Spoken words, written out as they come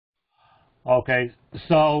Okay,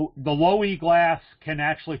 so the low E glass can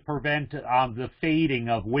actually prevent the fading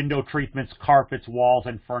of window treatments, carpets, walls,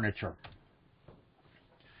 and furniture.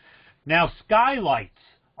 Now, skylights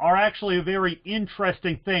are actually a very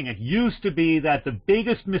interesting thing. It used to be that the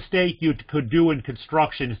biggest mistake you could do in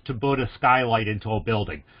construction is to put a skylight into a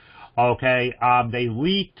building. Okay, they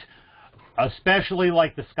leaked, especially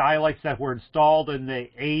like the skylights that were installed in the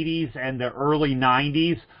 80s and the early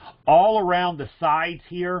 90s. All around the sides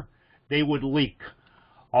here, they would leak.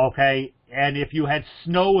 Okay, and if you had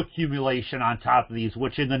snow accumulation on top of these,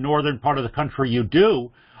 which in the northern part of the country you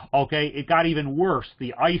do, okay, it got even worse.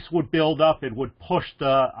 The ice would build up. It would push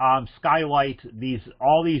the skylight,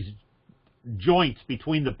 all these joints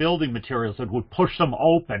between the building materials. It would push them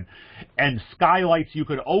open. And skylights, you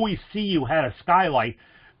could always see you had a skylight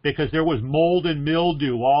because there was mold and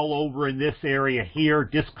mildew all over in this area here,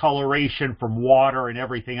 discoloration from water and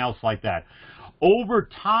everything else like that. Over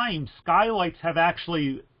time, skylights have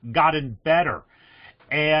actually gotten better.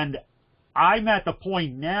 And I'm at the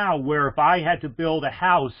point now where if I had to build a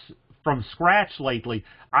house from scratch lately,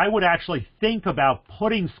 I would actually think about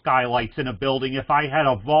putting skylights in a building if I had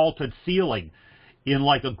a vaulted ceiling in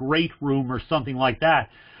like a great room or something like that,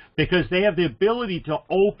 because they have the ability to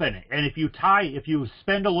open. And if you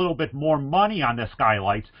spend a little bit more money on the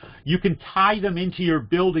skylights, you can tie them into your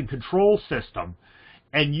building control system.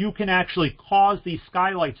 And you can actually cause these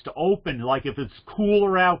skylights to open, like if it's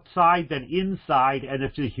cooler outside than inside, and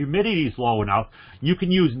if the humidity is low enough, you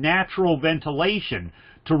can use natural ventilation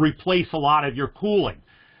to replace a lot of your cooling.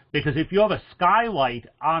 Because if you have a skylight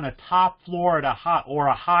on a top floor at a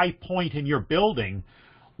high point in your building,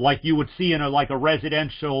 like you would see in a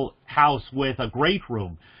residential house with a great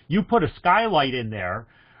room, you put a skylight in there,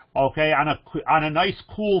 okay, on a nice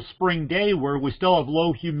cool spring day where we still have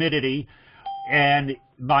low humidity, and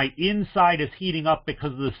my inside is heating up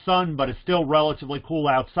because of the sun, but it's still relatively cool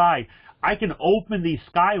outside, I can open these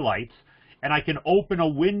skylights, and I can open a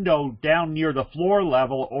window down near the floor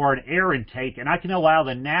level or an air intake, and I can allow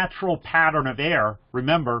the natural pattern of air.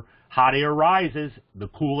 Remember, hot air rises, the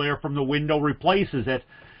cool air from the window replaces it,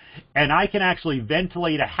 and I can actually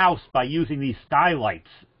ventilate a house by using these skylights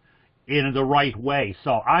in the right way.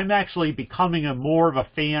 So I'm actually becoming more of a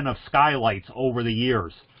fan of skylights over the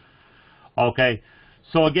years. Okay,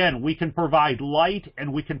 so again, we can provide light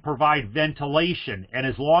and we can provide ventilation, and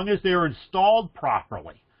as long as they're installed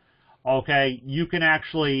properly, okay, you can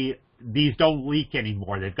actually, these don't leak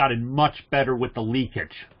anymore. They've gotten much better with the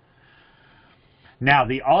leakage. Now,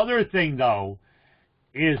 the other thing, though,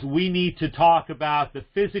 is we need to talk about the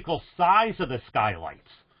physical size of the skylights.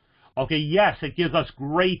 Okay, yes, it gives us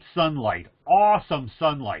great sunlight, awesome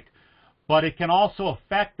sunlight, but it can also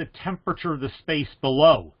affect the temperature of the space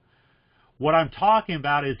below. What I'm talking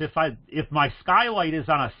about is if my skylight is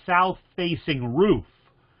on a south-facing roof,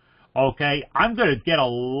 okay, I'm going to get a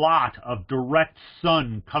lot of direct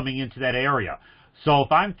sun coming into that area. So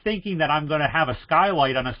if I'm thinking that I'm going to have a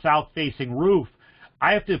skylight on a south-facing roof,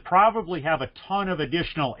 I have to probably have a ton of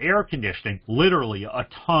additional air conditioning, literally a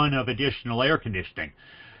ton of additional air conditioning,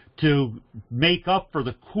 to make up for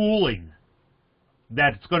the cooling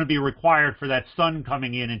that's going to be required for that sun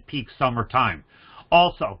coming in peak summertime.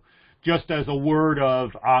 Also, just as a word of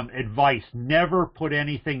advice, never put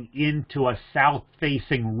anything into a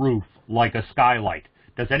south-facing roof like a skylight.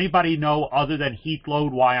 Does anybody know, other than heat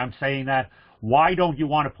load, why I'm saying that? Why don't you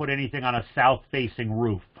want to put anything on a south-facing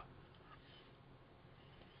roof?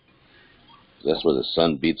 That's where the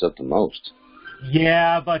sun beats up the most.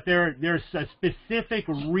 Yeah, but there's a specific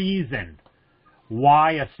reason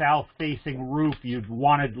why a south-facing roof you'd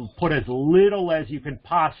want to put as little as you can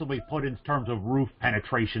possibly put in terms of roof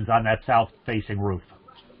penetrations on that south-facing roof.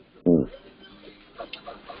 What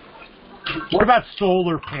about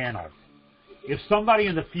solar panels? If somebody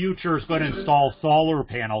in the future is going to install solar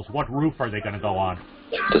panels, what roof are they going to go on?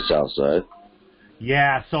 The south side.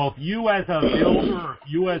 Yeah, so if you as a builder, or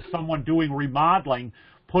if you as someone doing remodeling,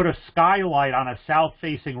 put a skylight on a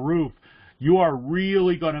south-facing roof, you are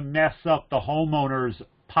really going to mess up the homeowner's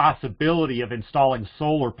possibility of installing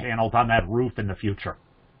solar panels on that roof in the future.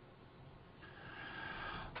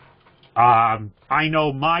 I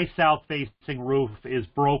know my south-facing roof is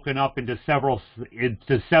broken up into several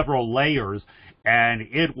layers, and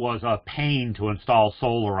it was a pain to install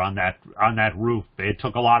solar on that roof. It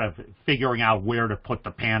took a lot of figuring out where to put the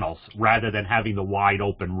panels rather than having the wide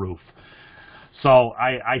open roof. So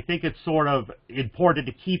I think it's sort of important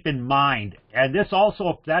to keep in mind, and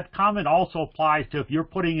that comment also applies to if you're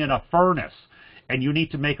putting in a furnace and you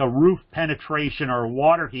need to make a roof penetration or a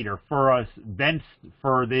water heater for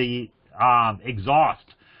the exhaust.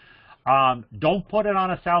 Don't put it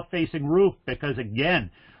on a south-facing roof because,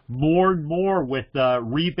 again, more and more with the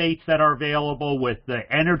rebates that are available, with the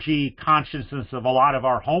energy consciousness of a lot of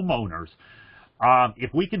our homeowners,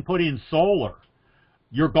 if we can put in solar,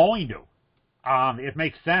 you're going to. It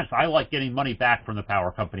makes sense. I like getting money back from the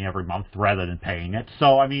power company every month rather than paying it.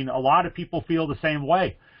 So, I mean, a lot of people feel the same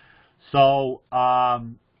way. So,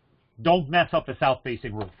 don't mess up a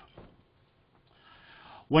south-facing roof.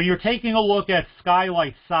 When you're taking a look at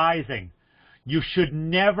skylight sizing, you should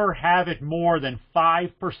never have it more than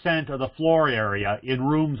 5% of the floor area in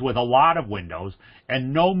rooms with a lot of windows,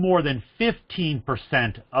 and no more than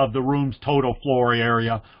 15% of the room's total floor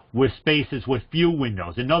area with spaces with few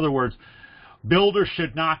windows. In other words, builders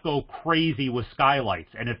should not go crazy with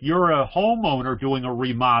skylights. And if you're a homeowner doing a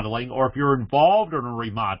remodeling, or if you're involved in a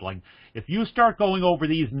remodeling, if you start going over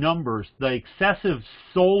these numbers, the excessive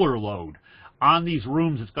solar load on these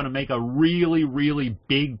rooms is going to make a really, really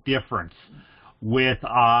big difference with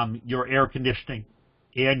your air conditioning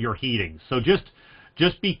and your heating. So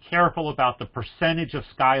just be careful about the percentage of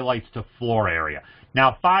skylights to floor area.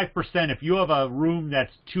 Now, 5%, if you have a room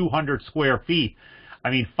that's 200 square feet, I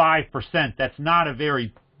mean, 5%, that's not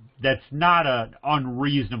an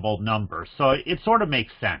unreasonable number. So it sort of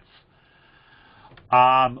makes sense.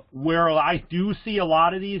 Where I do see a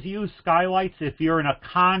lot of these used skylights, if you're in a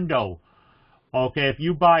condo, okay, if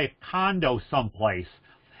you buy a condo someplace,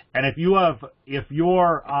 and if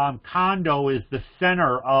your condo is the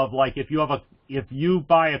center of, like, if you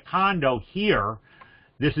buy a condo here,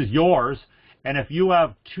 this is yours, and if you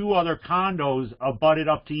have two other condos abutted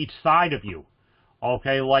up to each side of you,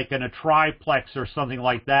 okay, like in a triplex or something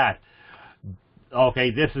like that,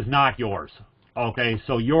 okay, this is not yours. Okay,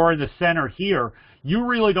 so you're in the center here. You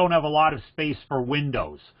really don't have a lot of space for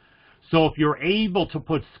windows. So if you're able to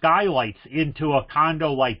put skylights into a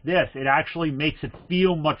condo like this, it actually makes it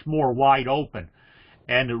feel much more wide open,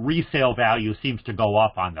 and the resale value seems to go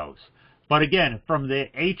up on those. But again, from the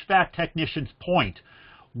HVAC technician's point,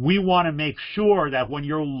 we want to make sure that when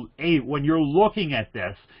you're looking at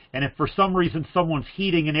this, and if for some reason someone's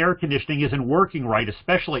heating and air conditioning isn't working right,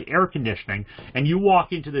 especially air conditioning, and you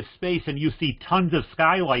walk into this space and you see tons of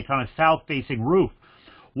skylights on a south-facing roof,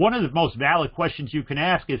 one of the most valid questions you can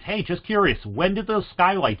ask is, hey, just curious, when did those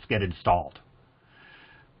skylights get installed?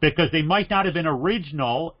 Because they might not have been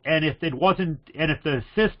original, and if the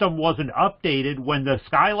system wasn't updated when the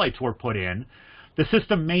skylights were put in, the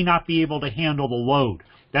system may not be able to handle the load.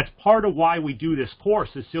 That's part of why we do this course,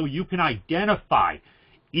 is so you can identify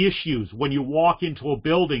issues when you walk into a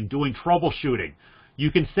building doing troubleshooting.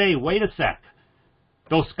 You can say, wait a sec,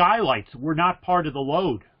 those skylights were not part of the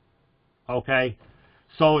load, okay?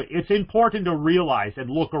 So it's important to realize and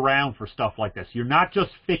look around for stuff like this. You're not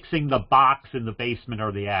just fixing the box in the basement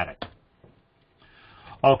or the attic.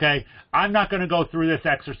 Okay, I'm not going to go through this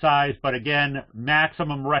exercise, but again,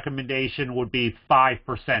 maximum recommendation would be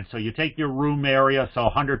 5%. So you take your room area, so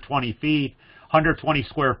 120 feet, 120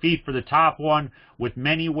 square feet for the top one, with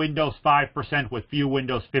many windows 5%, with few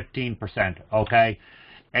windows 15%, okay?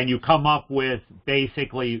 And you come up with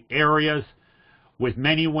basically areas with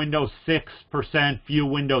many windows 6%, few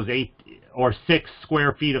windows 8 or 6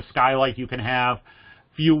 square feet of skylight you can have.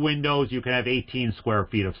 Few windows, you can have 18 square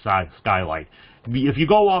feet of skylight. If you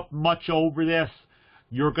go up much over this,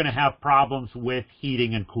 you're going to have problems with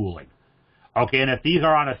heating and cooling. Okay, and if these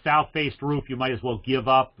are on a south-faced roof, you might as well give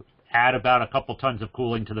up, add about a couple tons of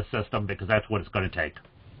cooling to the system, because that's what it's going to take.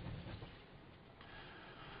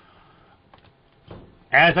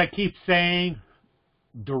 As I keep saying,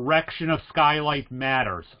 direction of skylight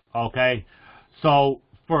matters, okay? So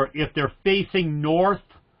if they're facing north,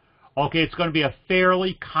 okay, it's going to be a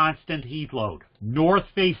fairly constant heat load.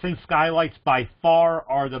 North-facing skylights by far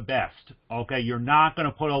are the best, okay? You're not going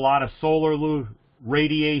to put a lot of solar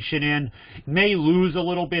radiation in. It may lose a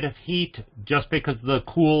little bit of heat just because of the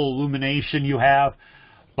cool illumination you have,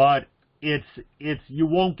 but you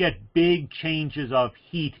won't get big changes of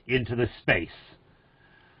heat into the space.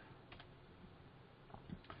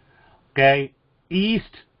 Okay,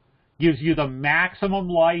 east gives you the maximum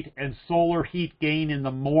light and solar heat gain in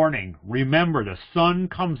the morning. Remember, the sun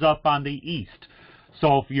comes up on the east.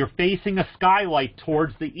 So if you're facing a skylight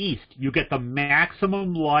towards the east, you get the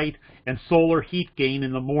maximum light and solar heat gain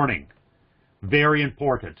in the morning. Very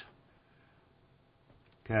important.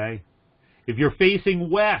 Okay, if you're facing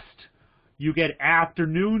west, you get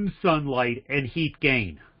afternoon sunlight and heat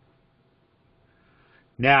gain.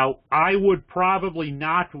 Now, I would probably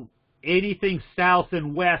not... anything south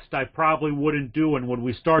and west I probably wouldn't do, and when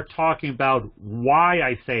we start talking about why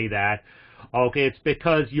I say that, okay, it's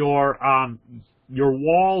because your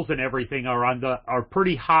walls and everything are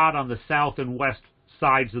pretty hot on the south and west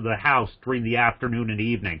sides of the house during the afternoon and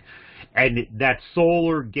evening, and that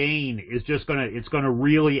solar gain is just gonna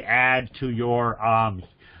really add to your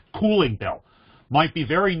cooling bill. Might be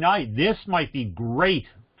very nice. This might be great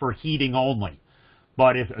for heating only,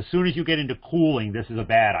 but as soon as you get into cooling, this is a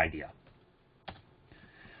bad idea.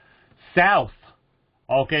 South.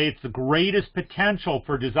 Okay, it's the greatest potential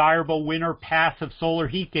for desirable winter passive solar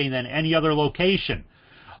heat gain than any other location.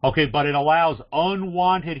 Okay, but it allows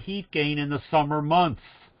unwanted heat gain in the summer months.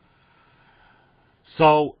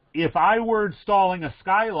 So if I were installing a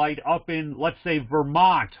skylight up in, let's say,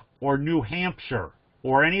 Vermont or New Hampshire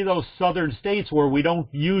or any of those southern states where we don't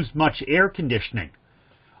use much air conditioning,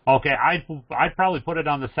 okay, I'd probably put it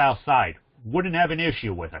on the south side. Wouldn't have an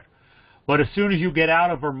issue with it. But as soon as you get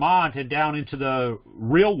out of Vermont and down into the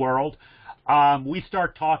real world, we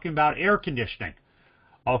start talking about air conditioning.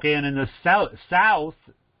 Okay, and in the south,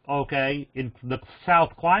 okay, in the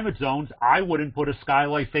south climate zones, I wouldn't put a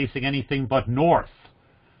skylight facing anything but north.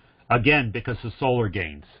 Again, because of solar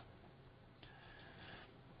gains.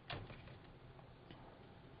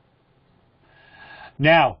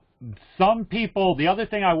 Now, some people, the other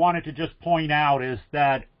thing I wanted to just point out is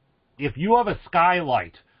that if you have a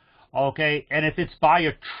skylight, okay, and if it's by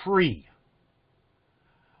a tree,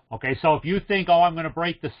 okay, so if you think, oh, I'm going to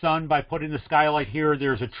break the sun by putting the skylight here,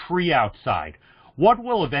 there's a tree outside. What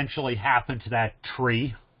will eventually happen to that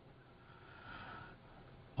tree?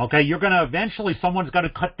 Okay, you're going to eventually, someone's going to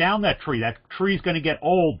cut down that tree. That tree's going to get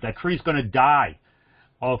old. That tree's going to die.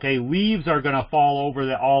 Okay, leaves are going to fall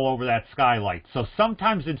all over that skylight. So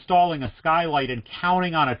sometimes installing a skylight and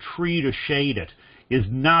counting on a tree to shade it is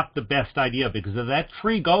not the best idea, because if that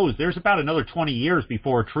tree goes, there's about another 20 years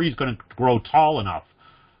before a tree is going to grow tall enough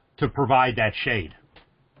to provide that shade.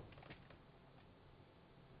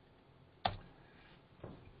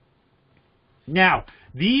 Now,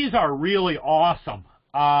 these are really awesome.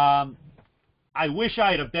 I wish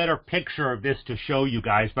I had a better picture of this to show you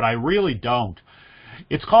guys, but I really don't.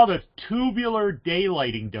 It's called a tubular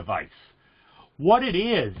daylighting device. What it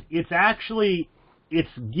is, it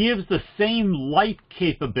gives the same light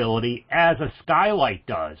capability as a skylight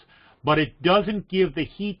does, but it doesn't give the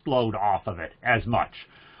heat load off of it as much.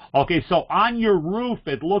 Okay, so on your roof,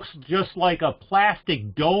 it looks just like a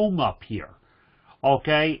plastic dome up here.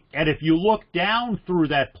 Okay, and if you look down through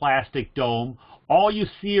that plastic dome, all you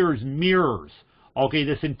see is mirrors. Okay,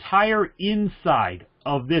 this entire inside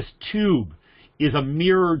of this tube is a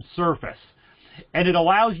mirrored surface. And it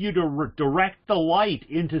allows you to direct the light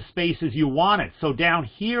into spaces you want it. So down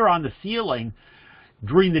here on the ceiling,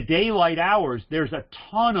 during the daylight hours, there's a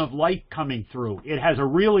ton of light coming through. It has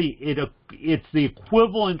it's the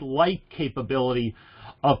equivalent light capability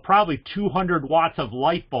of probably 200 watts of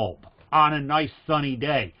light bulb on a nice sunny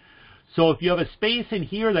day. So if you have a space in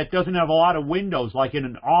here that doesn't have a lot of windows, like in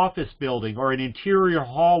an office building or an interior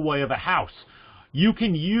hallway of a house, you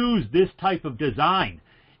can use this type of design.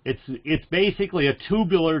 It's basically a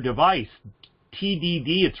tubular device,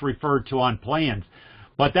 TDD it's referred to on plans.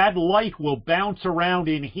 But that light will bounce around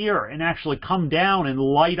in here and actually come down and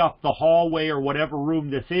light up the hallway or whatever room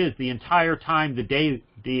this is the entire time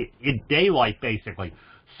in daylight, basically.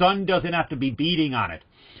 Sun doesn't have to be beating on it.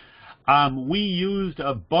 We used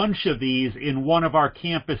a bunch of these in one of our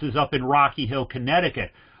campuses up in Rocky Hill,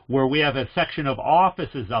 Connecticut, where we have a section of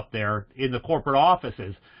offices up there in the corporate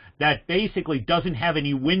offices that basically doesn't have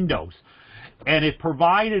any windows. And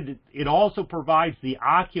it also provides the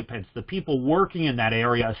occupants, the people working in that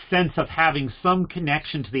area, a sense of having some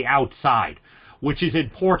connection to the outside, which is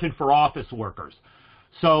important for office workers.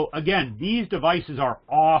 So again, these devices are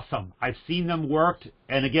awesome. I've seen them worked,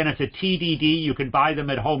 and again, it's a TDD. You can buy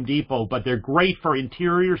them at Home Depot, but they're great for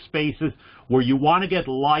interior spaces where you want to get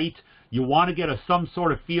light, you want to get some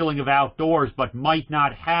sort of feeling of outdoors, but might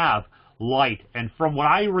not have light. And from what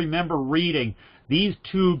I remember reading, these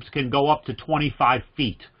tubes can go up to 25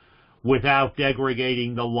 feet without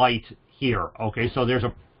degrading the light here. Okay, so there's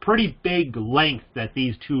a pretty big length that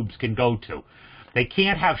these tubes can go to. They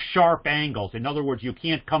can't have sharp angles. In other words, you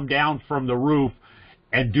can't come down from the roof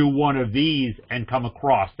and do one of these and come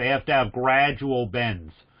across. They have to have gradual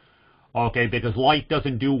bends, okay, because light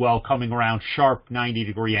doesn't do well coming around sharp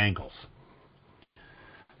 90-degree angles.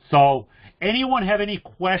 So, anyone have any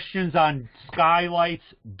questions on skylights,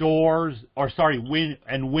 doors,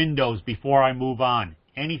 and windows before I move on?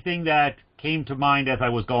 Anything that came to mind as I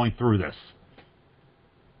was going through this?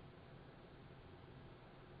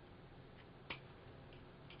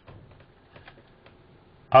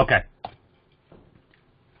 Okay.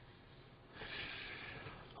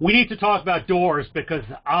 We need to talk about doors because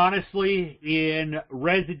honestly, in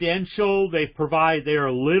residential, they're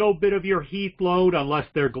a little bit of your heat load unless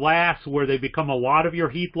they're glass where they become a lot of your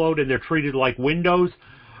heat load and they're treated like windows.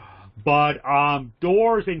 But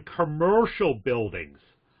doors in commercial buildings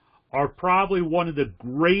are probably one of the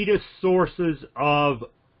greatest sources of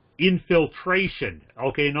infiltration.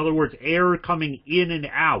 Okay, in other words, air coming in and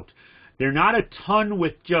out. They're not a ton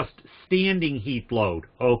with just standing heat load,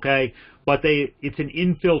 okay, but it's an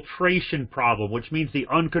infiltration problem, which means the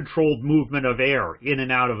uncontrolled movement of air in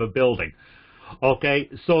and out of a building. Okay,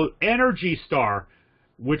 so Energy Star,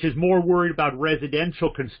 which is more worried about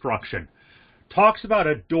residential construction, talks about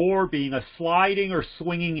a door being a sliding or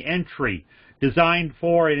swinging entry designed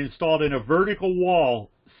for and installed in a vertical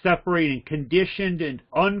wall separating conditioned and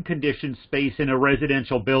unconditioned space in a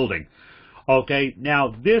residential building. Okay,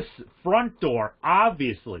 now this front door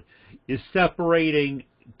obviously is separating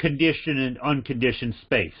conditioned and unconditioned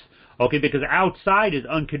space. Okay, because outside is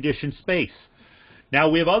unconditioned space. Now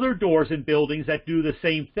we have other doors in buildings that do the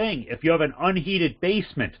same thing. If you have an unheated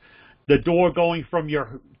basement, the door going from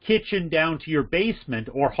your kitchen down to your basement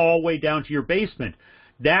or hallway down to your basement,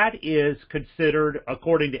 that is considered,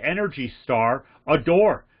 according to Energy Star, a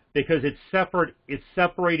door because it's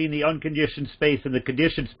separating the unconditioned space and the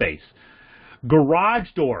conditioned space. Garage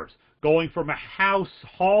doors going from a house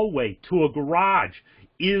hallway to a garage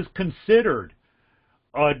is considered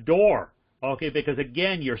a door, okay, because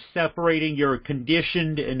again, you're separating your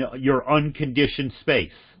conditioned and your unconditioned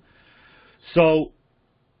space. So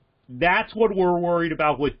that's what we're worried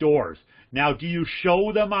about with doors. Now, do you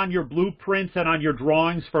show them on your blueprints and on your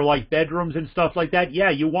drawings for like bedrooms and stuff like that?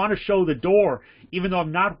 Yeah, you want to show the door, even though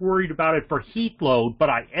I'm not worried about it for heat load,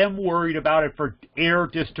 but I am worried about it for air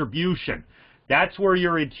distribution. That's where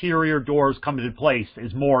your interior doors come into place,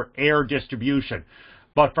 is more air distribution.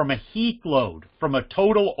 But from a heat load, from a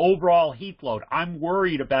total overall heat load, I'm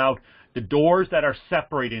worried about the doors that are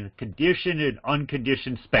separating conditioned and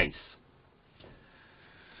unconditioned space.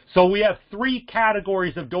 So we have three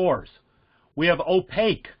categories of doors. We have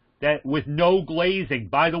opaque, that with no glazing.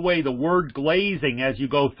 By the way, the word glazing as you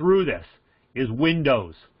go through this is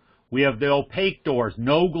windows. We have the opaque doors,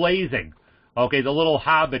 no glazing. Okay, the little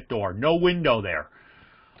Hobbit door, no window there.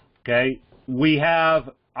 Okay, we have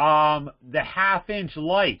the half-inch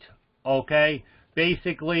light. Okay,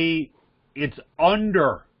 basically it's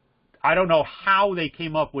under. I don't know how they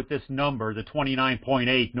came up with this number, the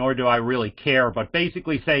 29.8, nor do I really care, but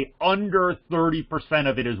basically say under 30%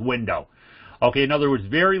 of it is window. Okay, in other words,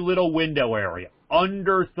 very little window area.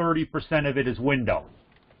 Under 30% of it is window.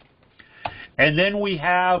 And then we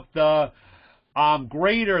have the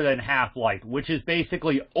greater than half light, which is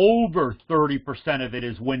basically over 30% of it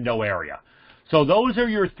is window area. So those are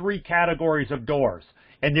your three categories of doors,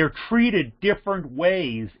 and they're treated different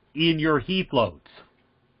ways in your heat loads.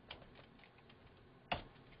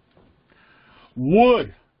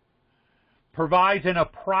 Wood provides an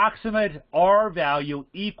approximate R value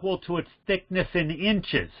equal to its thickness in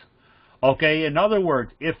inches. Okay, in other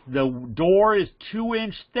words, if the door is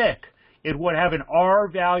 2-inch thick, it would have an R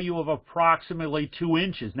value of approximately 2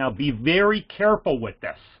 inches. Now be very careful with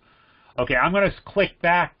this. Okay, I'm going to click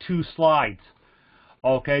back 2 slides.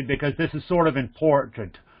 Okay, because this is sort of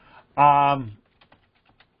important.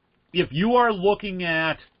 If you are looking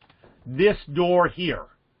at this door here,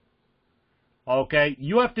 okay,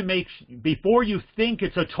 you have to make, before you think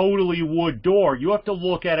it's a totally wood door, you have to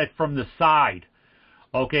look at it from the side.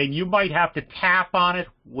 Okay, and you might have to tap on it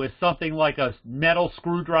with something like a metal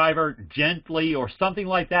screwdriver gently or something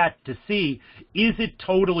like that to see, is it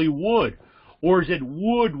totally wood? Or is it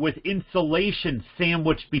wood with insulation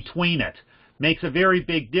sandwiched between it? Makes a very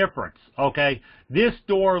big difference, okay? This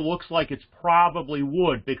door looks like it's probably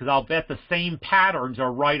wood because I'll bet the same patterns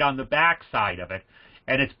are right on the back side of it.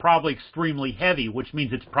 And it's probably extremely heavy, which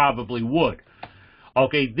means it's probably wood.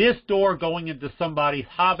 Okay, this door going into somebody's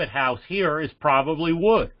hobbit house here is probably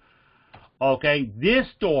wood. Okay, this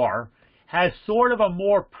door has sort of a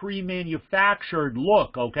more pre-manufactured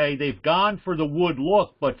look, okay? They've gone for the wood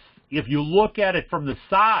look, but if you look at it from the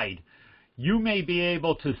side, you may be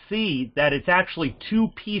able to see that it's actually 2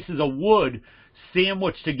 pieces of wood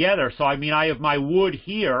sandwiched together. So, I mean, I have my wood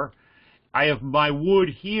here, I have my wood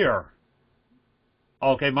here,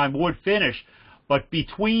 okay, my wood finish, but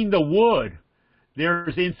between the wood,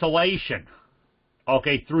 there's insulation,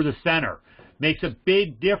 okay, through the center. Makes a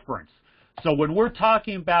big difference. So when we're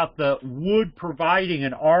talking about the wood providing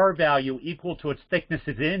an R value equal to its thickness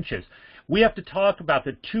in inches, we have to talk about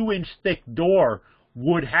the 2-inch thick door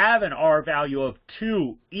would have an R value of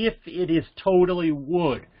 2 if it is totally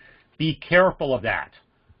wood. Be careful of that.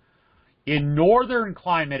 In northern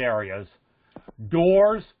climate areas,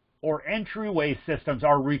 doors or entryway systems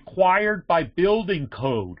are required by building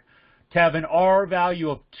code to have an R value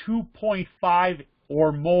of 2.5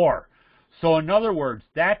 or more. So in other words,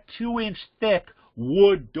 that 2-inch thick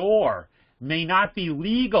wood door may not be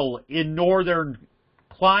legal in northern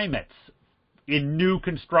climates in new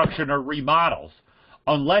construction or remodels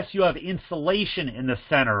unless you have insulation in the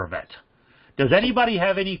center of it. Does anybody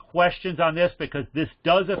have any questions on this? Because this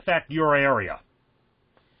does affect your area.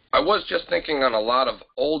 I was just thinking on a lot of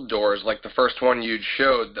old doors, like the first one you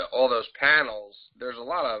showed, all those panels, there's a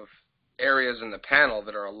lot of areas in the panel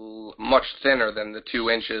that are much thinner than the 2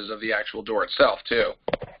 inches of the actual door itself, too.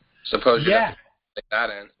 Suppose you have to take that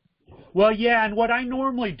in. Well, yeah, and what I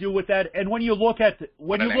normally do with that, and when you look at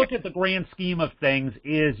the grand scheme of things,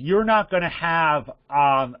 is you're not going to have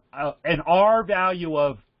an R value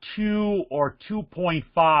of 2 or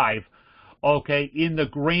 2.5, okay, in the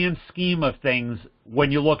grand scheme of things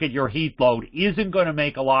when you look at your heat load, isn't going to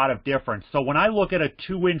make a lot of difference. So when I look at a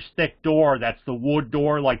 2-inch thick door, that's the wood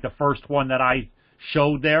door, like the first one that I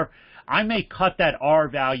showed there, I may cut that R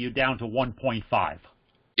value down to 1.5.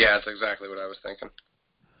 Yeah, that's exactly what I was thinking.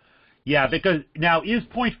 Yeah, because now is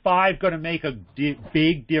 0.5 going to make a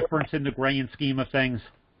big difference in the grand scheme of things?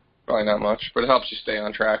 Probably not much, but it helps you stay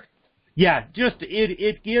on track. Yeah, just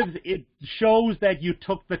it shows that you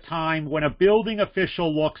took the time when a building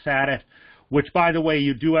official looks at it, which by the way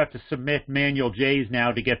you do have to submit manual J's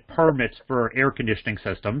now to get permits for air conditioning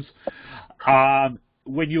systems. When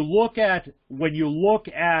the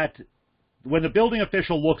building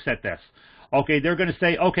official looks at this, okay, they're going to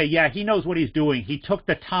say, okay, yeah, he knows what he's doing. He took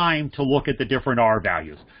the time to look at the different R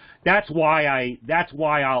values. That's why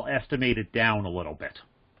I'll estimate it down a little bit.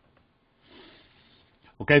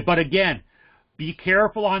 Okay, but again, be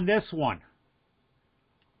careful on this one.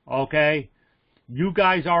 Okay, you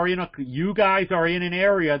guys are in an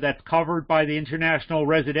area that's covered by the International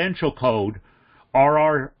Residential Code,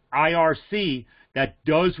 IRC, that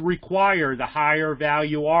does require the higher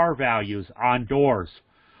value R values on doors.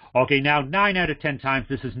 Okay, now 9 out of 10 times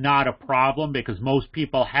this is not a problem because most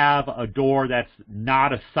people have a door that's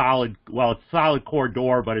not a solid, well, it's a solid core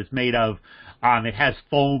door, but it's made of, it has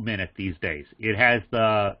foam in it these days. It has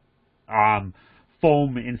the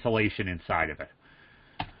foam insulation inside of it.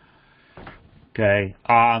 Okay,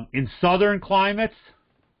 in southern climates,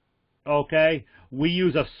 okay, we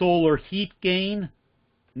use a solar heat gain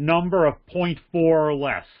number of 0.4 or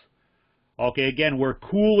less. Okay, again, where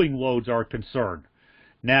cooling loads are concerned.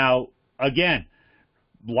 Now, again,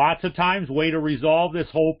 lots of times, way to resolve this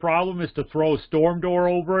whole problem is to throw a storm door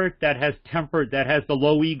over it that has the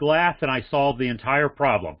low E glass, and I solve the entire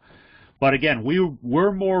problem. But again,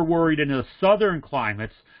 we're more worried in the southern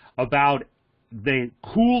climates about the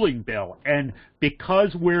cooling bill, and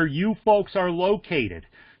because where you folks are located,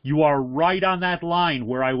 you are right on that line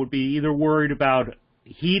where I would be either worried about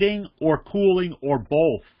heating or cooling or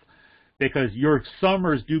both, because your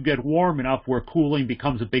summers do get warm enough where cooling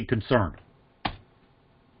becomes a big concern.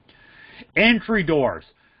 Entry doors.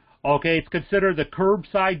 Okay, it's considered the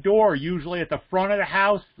curbside door, usually at the front of the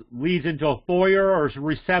house, leads into a foyer or a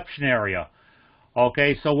reception area.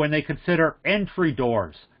 Okay, so when they consider entry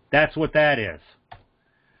doors, that's what that is.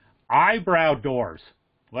 Eyebrow doors.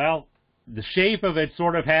 Well, the shape of it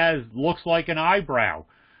sort of looks like an eyebrow.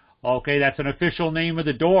 Okay, that's an official name of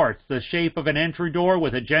the door. It's the shape of an entry door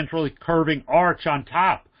with a gently curving arch on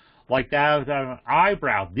top, like that of an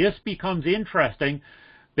eyebrow. This becomes interesting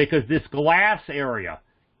because this glass area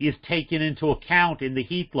is taken into account in the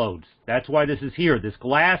heat loads. That's why this is here. This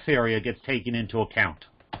glass area gets taken into account.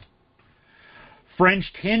 French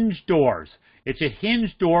hinge doors. It's a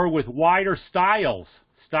hinge door with wider stiles.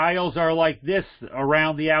 Stiles are like this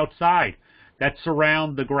around the outside that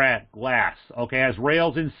surround the glass. Okay, has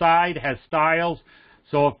rails inside, has stiles.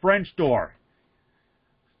 So a French door.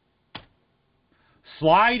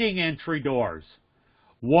 Sliding entry doors.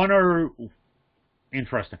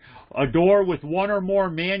 Interesting. A door with one or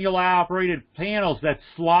more manual operated panels that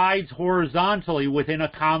slides horizontally within a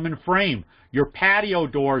common frame. Your patio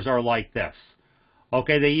doors are like this.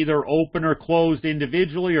 Okay, they either open or close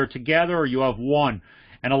individually or together, or you have one.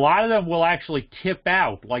 And a lot of them will actually tip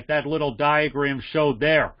out, like that little diagram showed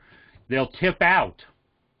there. They'll tip out.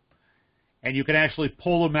 And you can actually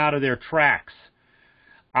pull them out of their tracks.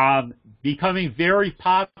 Becoming very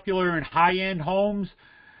popular in high-end homes,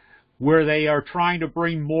 where they are trying to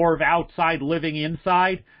bring more of outside living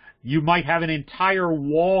inside, you might have an entire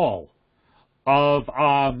wall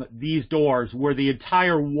of these doors where the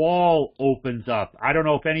entire wall opens up. I don't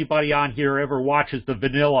know if anybody on here ever watches the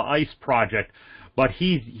Vanilla Ice Project, But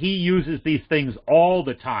he uses these things all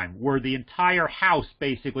the time, where the entire house,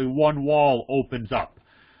 basically one wall, opens up.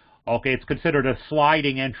 Okay, it's considered a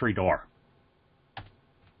sliding entry door.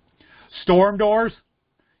 Storm doors,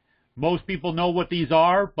 most people know what these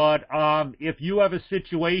are, but if you have a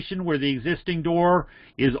situation where the existing door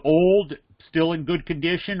is old, still in good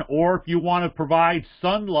condition, or if you want to provide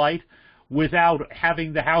sunlight without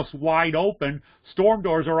having the house wide open, storm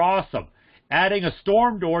doors are awesome. Adding a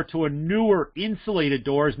storm door to a newer insulated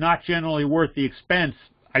door is not generally worth the expense.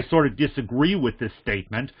 I sort of disagree with this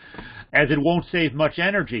statement, as it won't save much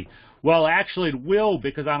energy. Well, actually it will,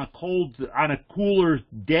 because on a cooler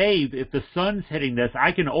day, if the sun's hitting this,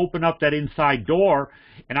 I can open up that inside door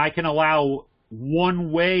and I can allow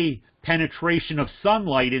one-way penetration of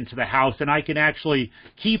sunlight into the house, and I can actually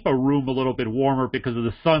keep a room a little bit warmer because of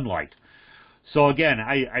the sunlight. So again,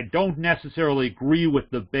 I don't necessarily agree with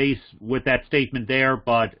that statement there,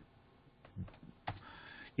 but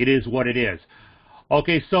it is what it is.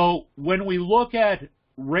 Okay, so when we look at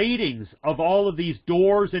ratings of all of these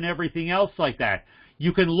doors and everything else like that,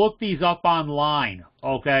 you can look these up online,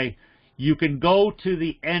 okay? You can go to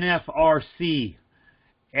the NFRC,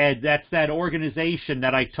 and that's that organization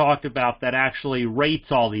that I talked about that actually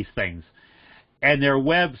rates all these things. And their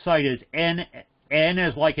website is N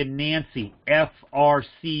as like in Nancy,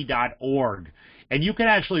 FRC.org. And you can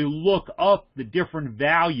actually look up the different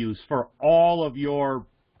values for all of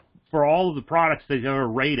the products that are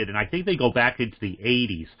rated, and I think they go back into the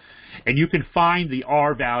 80s. And you can find the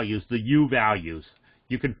R values, the U values.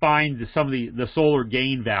 You can find some of the solar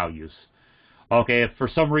gain values. Okay, if for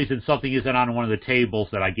some reason something isn't on one of the tables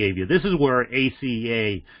that I gave you, this is where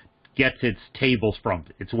ACA gets its tables from.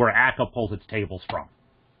 It's where ACA pulls its tables from.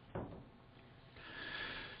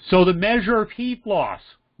 So the measure of heat loss,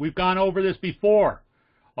 we've gone over this before.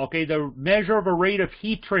 Okay, the measure of a rate of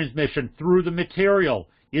heat transmission through the material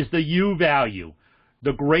is the U value.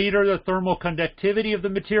 The greater the thermal conductivity of the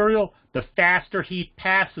material, the faster heat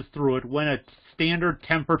passes through it when a standard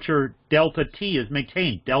temperature delta T is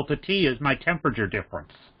maintained. Delta T is my temperature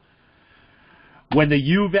difference. When the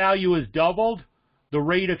U value is doubled, the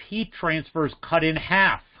rate of heat transfer is cut in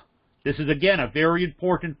half. This is, again, a very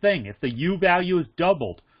important thing. If the U value is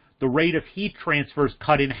doubled, the rate of heat transfer is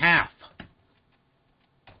cut in half.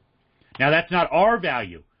 Now, that's not R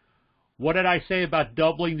value. What did I say about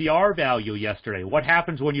doubling the R value yesterday? What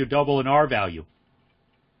happens when you double an R value?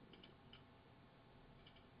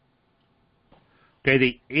 Okay,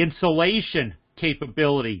 the insulation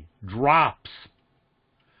capability drops.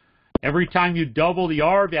 Every time you double the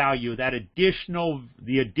R value,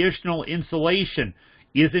 the additional insulation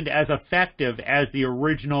isn't as effective as the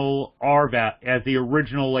original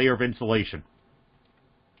layer of insulation.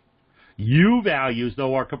 U values,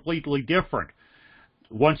 though, are completely different.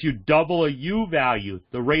 Once you double a U value,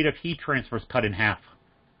 the rate of heat transfer is cut in half.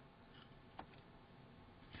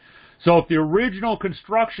 So if the original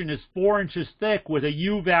construction is 4 inches thick with a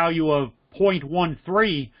U value of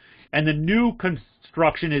 0.13, and the new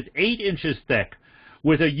construction is 8 inches thick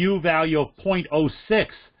with a U value of 0.06,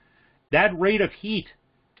 that rate of heat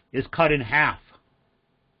is cut in half.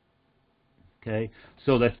 Okay,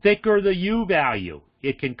 so the thicker the U value,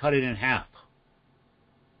 it can cut it in half.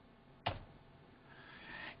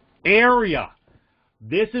 Area.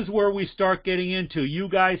 This is where we start getting into. You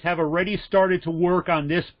guys have already started to work on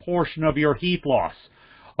this portion of your heat loss,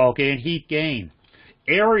 okay, and heat gain.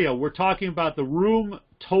 Area, we're talking about the room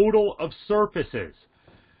total of surfaces.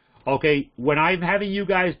 Okay, when I'm having you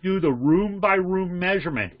guys do the room-by-room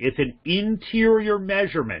measurement, it's an interior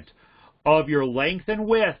measurement of your length and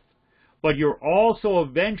width, but you're also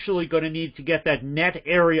eventually going to need to get that net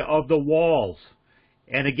area of the walls.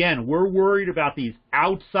 And again, we're worried about these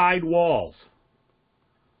outside walls.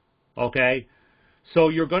 Okay, so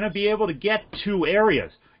you're going to be able to get two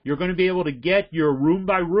areas. You're going to be able to get your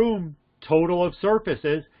room-by-room total of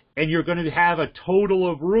surfaces, and you're going to have a total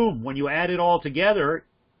of room. When you add it all together,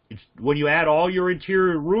 when you add all your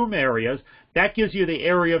interior room areas, that gives you the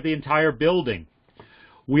area of the entire building.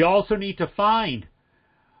 We also need to find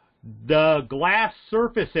the glass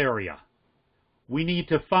surface area. We need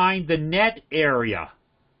to find the net area.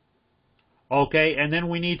 Okay, and then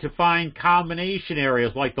we need to find combination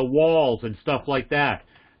areas like the walls and stuff like that.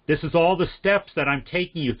 This is all the steps that I'm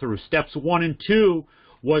taking you through. Steps 1 and 2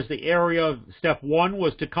 was the area of, step 1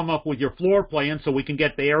 was to come up with your floor plan so we can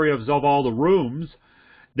get the areas of all the rooms.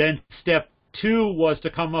 Then step 2 was to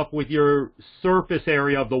come up with your surface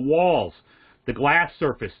area of the walls, the glass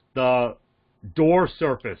surface, the door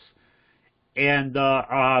surface, and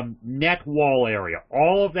the net wall area.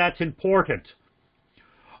 All of that's important.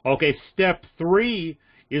 Okay, step 3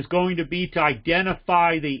 is going to be to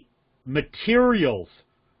identify the materials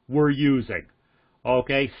we're using.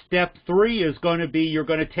 Okay, step 3 is going to be you're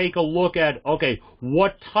going to take a look at, okay,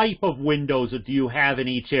 what type of windows do you have in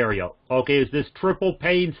each area? Okay, is this triple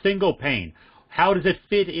pane, single pane? How does it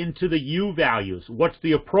fit into the U values? What's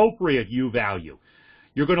the appropriate U value?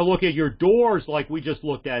 You're going to look at your doors like we just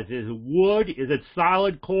looked at. Is it wood? Is it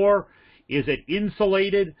solid core? Is it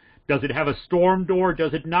insulated? Does it have a storm door?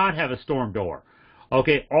 Does it not have a storm door?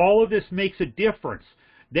 Okay, all of this makes a difference.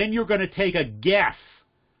 Then you're going to take a guess.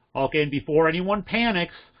 Okay, and before anyone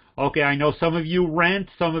panics, okay, I know some of you rent,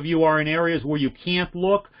 some of you are in areas where you can't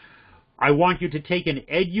look. I want you to take an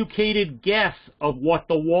educated guess of what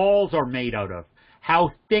the walls are made out of,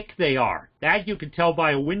 how thick they are. That you can tell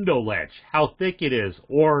by a window ledge, how thick it is,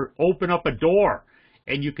 or open up a door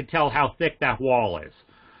and you can tell how thick that wall is.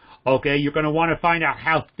 Okay, you're going to want to find out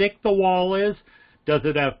how thick the wall is. Does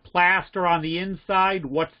it have plaster on the inside?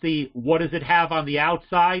 What does it have on the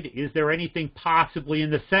outside? Is there anything possibly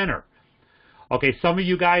in the center? Okay, some of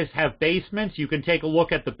you guys have basements. You can take a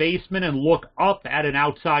look at the basement and look up at an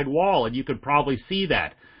outside wall, and you can probably see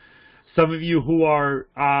that. Some of you who are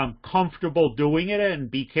comfortable doing it,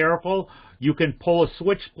 and be careful, you can pull a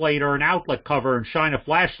switch plate or an outlet cover and shine a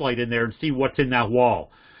flashlight in there and see what's in that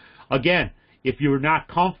wall. Again, if you're not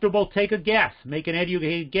comfortable, take a guess. Make an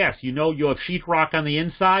educated guess. You know you have sheetrock on the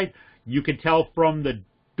inside. You can tell from the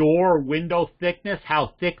door or window thickness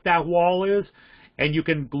how thick that wall is. And you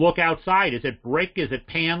can look outside. Is it brick? Is it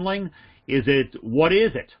paneling? What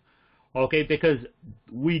is it? Okay, because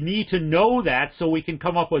we need to know that so we can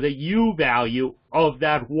come up with a U value of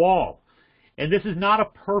that wall. And this is not a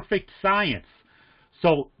perfect science.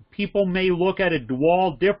 So people may look at a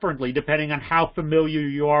wall differently depending on how familiar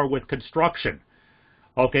you are with construction.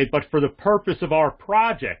 Okay, but for the purpose of our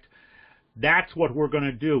project, that's what we're going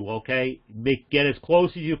to do, okay? Get as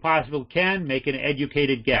close as you possibly can, make an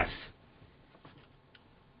educated guess.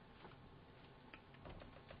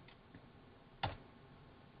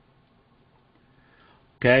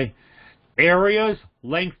 Okay, areas,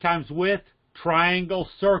 length times width, triangle,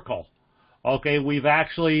 circle. Okay, we've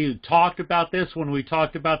actually talked about this when we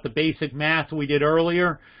talked about the basic math we did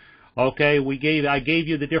earlier. Okay, I gave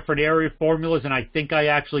you the different area formulas, and I think I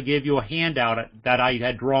actually gave you a handout that I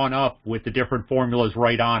had drawn up with the different formulas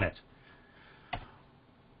right on it.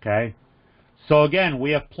 Okay, so again,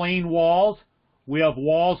 we have plain walls, we have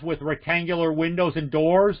walls with rectangular windows and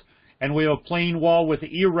doors, and we have a plain wall with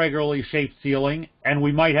irregularly shaped ceiling, and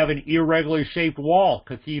we might have an irregularly shaped wall,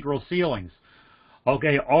 cathedral ceilings.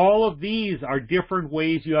 Okay, all of these are different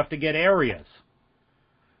ways you have to get areas.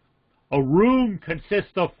 A room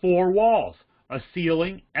consists of 4 walls, a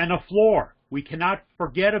ceiling, and a floor. We cannot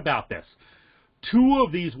forget about this. 2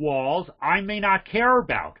 of these walls I may not care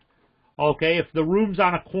about. Okay, if the room's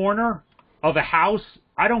on a corner of a house,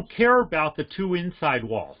 I don't care about the 2 inside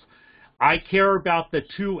walls. I care about the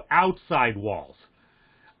 2 outside walls.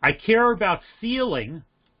 I care about ceiling,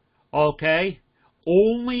 okay,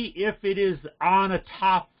 only if it is on a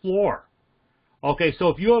top floor. Okay, so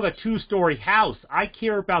if you have a 2-story house, I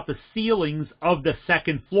care about the ceilings of the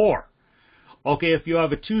 2nd floor. Okay, if you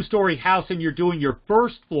have a 2-story house and you're doing your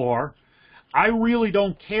 1st floor, I really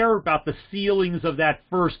don't care about the ceilings of that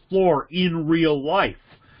 1st floor in real life.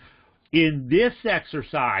 In this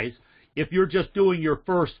exercise, if you're just doing your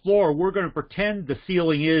 1st floor, we're going to pretend the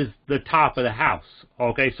ceiling is the top of the house,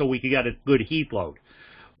 okay, so we can get a good heat load.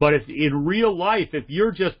 But if in real life, if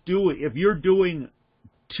you're doing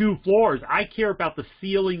 2 floors, I care about the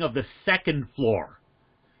ceiling of the 2nd floor.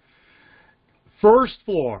 1st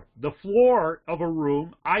floor, the floor of a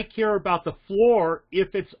room, I care about the floor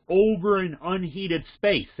if it's over an unheated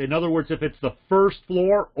space. In other words, if it's the 1st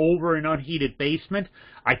floor over an unheated basement,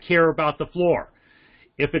 I care about the floor.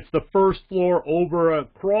 If it's the 1st floor over a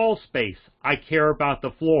crawl space, I care about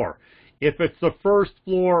the floor. If it's the 1st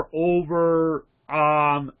floor over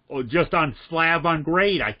just on slab on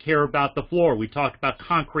grade, I care about the floor. We talked about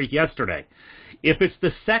concrete yesterday. If it's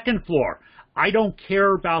the 2nd floor, I don't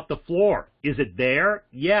care about the floor. Is it there?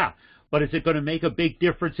 Yeah. But is it going to make a big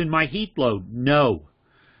difference in my heat load? No.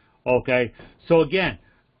 Okay. So again,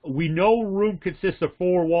 we know a room consists of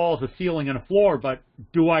 4 walls, a ceiling, and a floor, but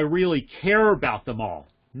do I really care about them all?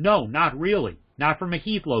 No, not really. Not from a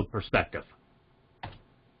heat load perspective.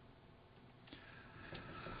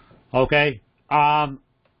 Okay.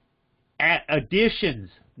 Additions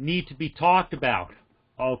need to be talked about.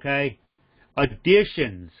 Okay.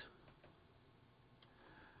 Additions.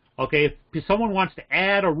 Okay, if someone wants to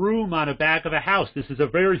add a room on the back of a house, this is a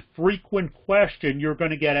very frequent question you're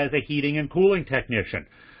going to get as a heating and cooling technician.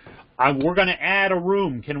 We're going to add a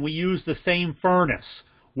room. Can we use the same furnace?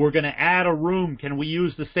 we're going to add a room. Can we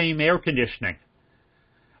use the same air conditioning?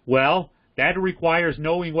 Well, that requires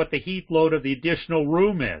knowing what the heat load of the additional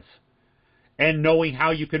room is and knowing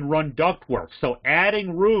how you can run ductwork. So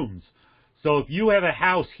adding rooms. So if you have a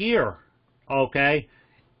house here, okay,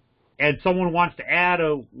 and someone wants to add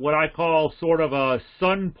what I call sort of a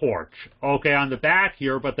sun porch, okay, on the back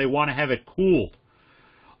here, but they want to have it cooled,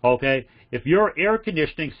 okay, if your air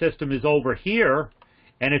conditioning system is over here,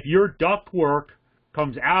 and if your ductwork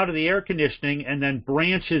comes out of the air conditioning and then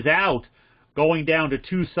branches out, going down to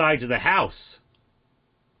two sides of the house,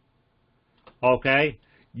 okay,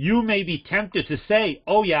 you may be tempted to say,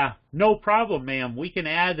 oh yeah, no problem, ma'am, we can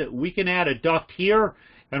add a duct here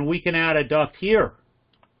and we can add a duct here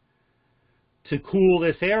to cool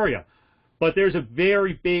this area. But there's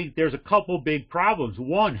a couple big problems.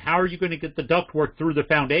 One, how are you going to get the ductwork through the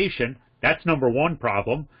foundation? That's number one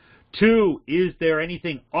problem. Two, is there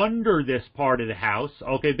anything under this part of the house?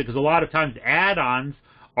 Okay, because a lot of times add-ons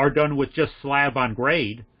are done with just slab on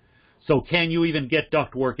grade. So can you even get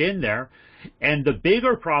ductwork in there? And the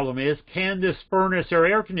bigger problem is, can this furnace or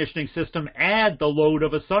air conditioning system add the load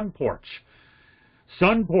of a sun porch?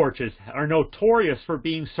 Sun porches are notorious for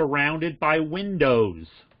being surrounded by windows.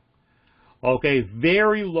 Okay,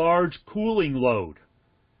 very large cooling load.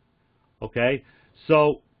 Okay,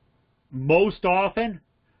 so most often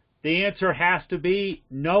the answer has to be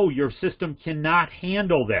no, your system cannot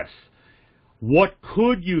handle this. What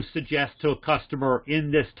could you suggest to a customer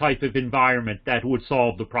in this type of environment that would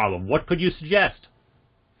solve the problem? What could you suggest?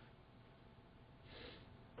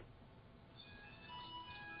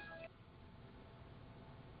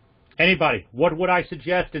 Anybody, what would I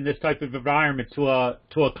suggest in this type of environment to a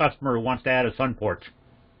customer who wants to add a sun porch?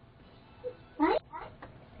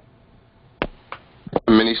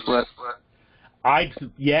 A mini split.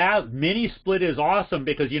 Yeah, mini split is awesome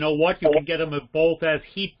because you know what? You can get them both as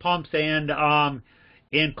heat pumps and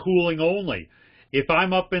cooling only. If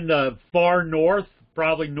I'm up in the far north,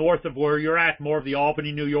 probably north of where you're at, more of the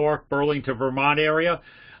Albany, New York, Burlington, Vermont area,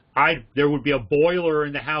 there would be a boiler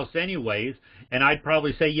in the house anyways, and I'd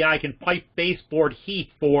probably say, yeah, I can pipe baseboard heat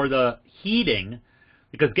for the heating,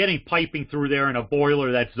 because getting piping through there in a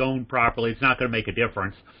boiler that's zoned properly, it's not going to make a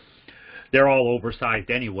difference. They're all oversized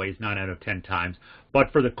anyways, 9 out of 10 times.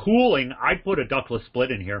 But for the cooling, I'd put a ductless split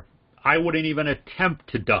in here. I wouldn't even attempt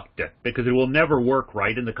to duct it, because it will never work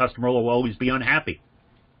right, and the customer will always be unhappy.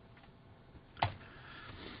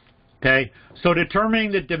 Okay, so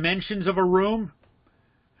determining the dimensions of a room,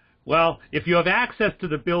 well, if you have access to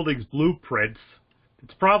the building's blueprints,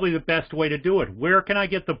 it's probably the best way to do it. Where can I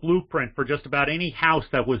get the blueprint for just about any house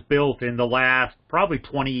that was built in the last probably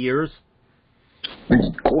 20 years?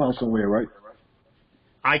 Go out somewhere, right?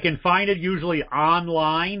 I can find it usually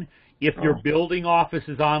online if your building office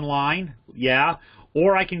is online, yeah,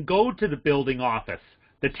 or I can go to the building office.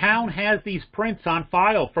 The town has these prints on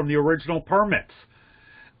file from the original permits.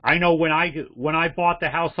 I know when I bought the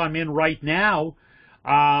house I'm in right now,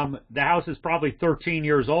 the house is probably 13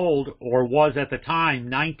 years old, or was at the time,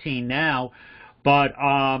 19 now, but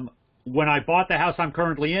when I bought the house I'm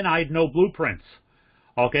currently in, I had no blueprints.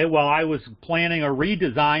 Okay, well, I was planning a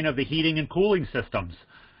redesign of the heating and cooling systems,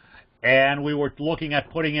 and we were looking at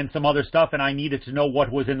putting in some other stuff, and I needed to know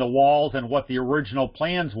what was in the walls and what the original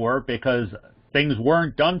plans were, because things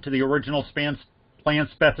weren't done to the original plan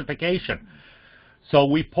specification. So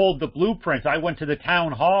we pulled the blueprints. I went to the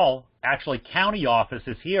town hall, actually county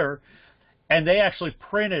offices here, and they actually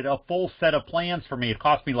printed a full set of plans for me. It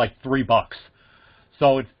cost me like $3.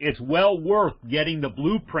 So it's well worth getting the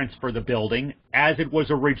blueprints for the building as it was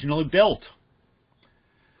originally built.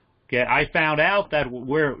 Okay, I found out that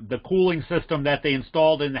where the cooling system that they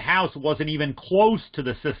installed in the house wasn't even close to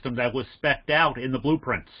the system that was spec'd out in the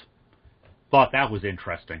blueprints. Thought that was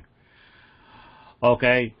interesting.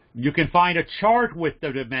 Okay, you can find a chart with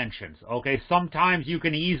the dimensions. Okay, sometimes you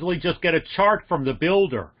can easily just get a chart from the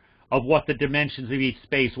builder of what the dimensions of each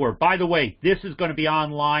space were. By the way, this is going to be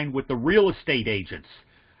online with the real estate agents.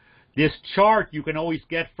 This chart you can always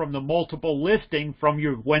get from the multiple listing from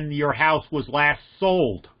when your house was last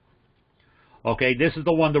sold. Okay, this is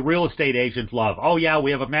the one the real estate agents love. Oh yeah,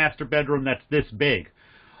 we have a master bedroom that's this big.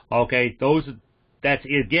 Okay, that's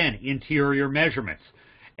again interior measurements.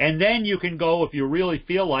 And then you can go, if you really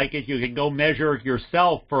feel like it, you can go measure it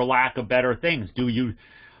yourself, for lack of better things.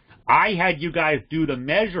 I had you guys do the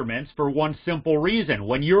measurements for one simple reason.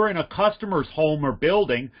 When you're in a customer's home or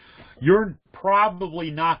building, you're probably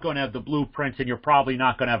not going to have the blueprints, and you're probably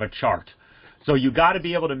not going to have a chart. So you got to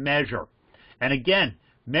be able to measure. And again,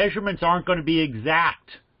 measurements aren't going to be exact.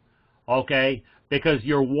 Okay? because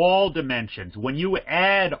your wall dimensions, when you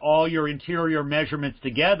add all your interior measurements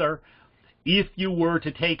together, if you were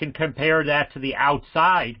to take and compare that to the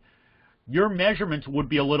outside, your measurements would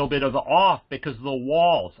be a little bit of off because of the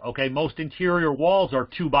walls. Okay, most interior walls are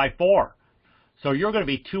 2 by 4. So you're going to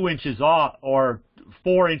be 2 inches off or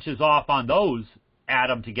 4 inches off on those, add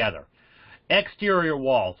them together. Exterior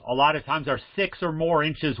walls, a lot of times, are 6 or more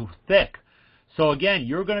inches thick. So again,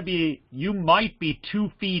 you might be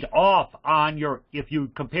 2 feet off on if you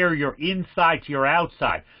compare your inside to your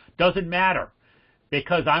outside. Doesn't matter,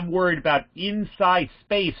 because I'm worried about inside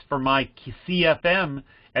space for my CFM,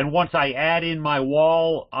 and once I add in my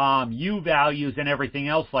wall U values and everything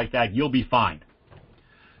else like that, you'll be fine.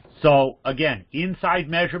 So again, inside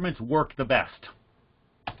measurements work the best.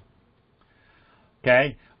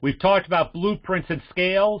 Okay, we've talked about blueprints and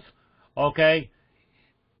scales. Okay,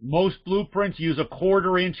 most blueprints use a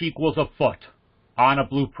 1/4 inch equals a foot on a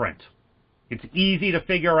blueprint. It's easy to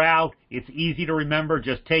figure out. It's easy to remember.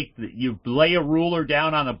 Just you lay a ruler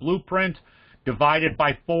down on a blueprint, divide it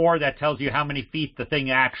by 4. That tells you how many feet the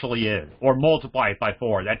thing actually is. Or multiply it by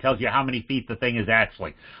 4. That tells you how many feet the thing is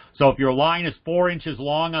actually. So if your line is 4 inches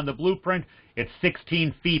long on the blueprint, it's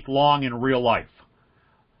 16 feet long in real life.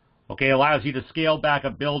 Okay, it allows you to scale back a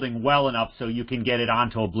building well enough so you can get it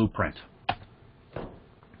onto a blueprint.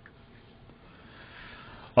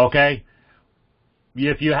 Okay,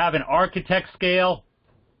 if you have an architect scale,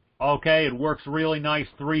 okay, it works really nice,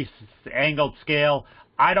 3-angled scale.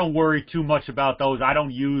 I don't worry too much about those. I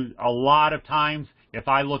don't use a lot of times. If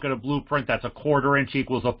I look at a blueprint that's a 1/4 inch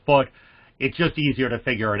equals a foot, it's just easier to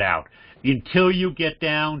figure it out. Until you get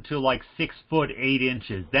down to like 6 foot 8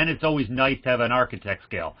 inches, then it's always nice to have an architect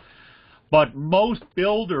scale. But most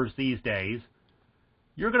builders these days,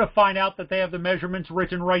 you're going to find out that they have the measurements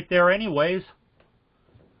written right there anyways.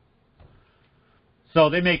 So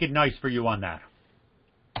they make it nice for you on that.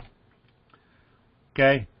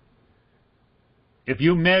 Okay. If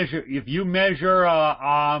you measure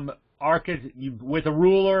with a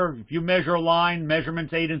ruler, if you measure a line,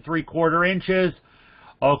 measurements 8 3/4 inches,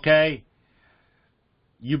 okay,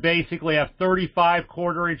 you basically have 35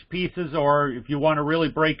 1/4 inch pieces, or if you want to really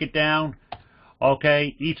break it down,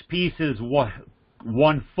 okay, each piece is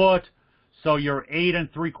 1 foot, so your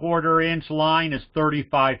 8 3/4 inch line is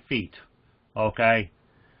 35 feet. Okay.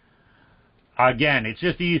 Again, it's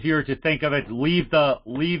just easier to think of it. Leave the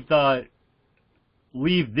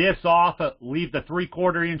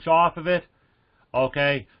 3/4 inch off of it.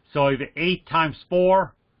 Okay. So you have 8 times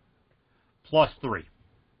 4 plus 3.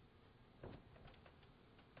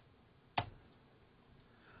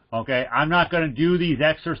 Okay. I'm not going to do these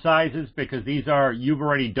exercises because you've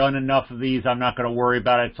already done enough of these. I'm not going to worry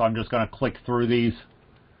about it. So I'm just going to click through these.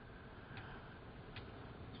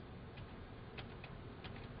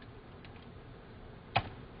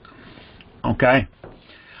 Okay,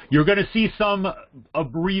 you're going to see some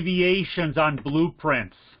abbreviations on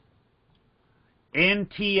blueprints.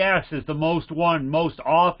 NTS is the most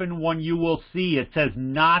often one you will see. It says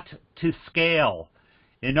not to scale.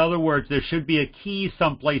 In other words, there should be a key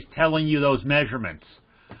someplace telling you those measurements.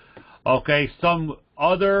 Okay, some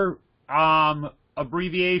other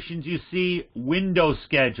abbreviations you see, window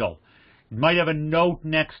schedule. It might have a note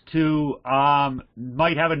next to a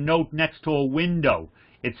window.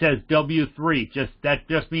 It says W3. That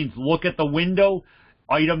just means look at the window,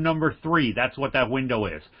 item number 3. That's what that window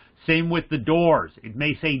is. Same with the doors. It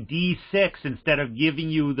may say D6 instead of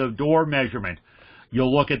giving you the door measurement.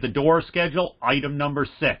 You'll look at the door schedule, item number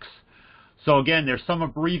 6. So again, there's some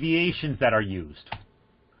abbreviations that are used.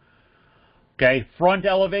 Okay, front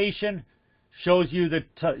elevation shows you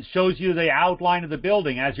the outline of the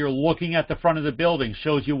building as you're looking at the front of the building.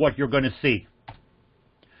 Shows you what you're going to see.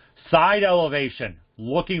 Side elevation.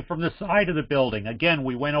 Looking from the side of the building. Again,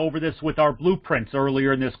 we went over this with our blueprints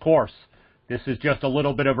earlier in this course. This is just a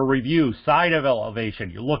little bit of a review. Side of elevation.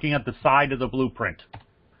 You're looking at the side of the blueprint.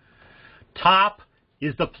 Top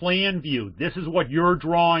is the plan view. This is what you're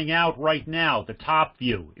drawing out right now, the top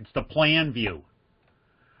view. It's the plan view.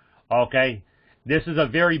 Okay? This is a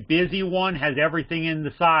very busy one, has everything in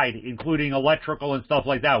the side, including electrical and stuff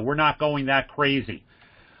like that. We're not going that crazy.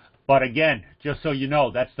 But again, just so you know,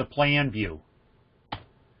 that's the plan view.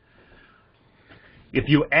 If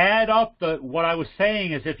you add up what I was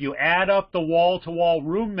saying is if you add up the wall-to-wall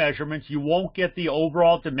room measurements, you won't get the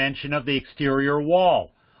overall dimension of the exterior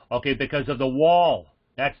wall. Okay, because of the wall.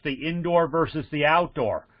 That's the indoor versus the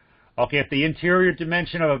outdoor. Okay, if the interior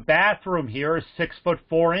dimension of a bathroom here is 6 foot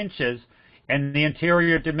 4 inches, and the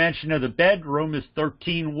interior dimension of the bedroom is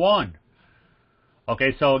 13.1.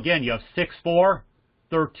 Okay, so again, you have 6'4",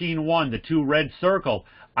 13.1, the two red circle.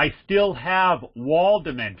 I still have wall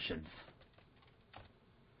dimensions.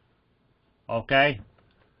 Okay?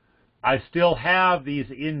 I still have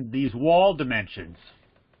these wall dimensions.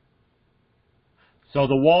 So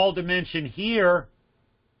the wall dimension here,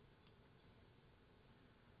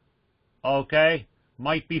 okay,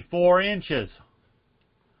 might be 4 inches.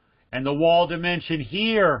 And the wall dimension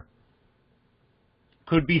here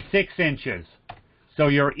could be 6 inches. So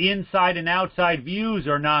your inside and outside views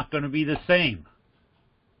are not going to be the same.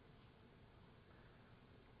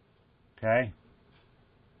 Okay?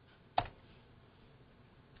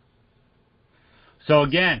 So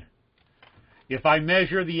again, if I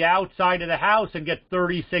measure the outside of the house and get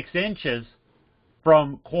 36 inches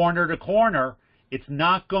from corner to corner, it's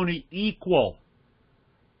not going to equal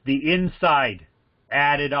the inside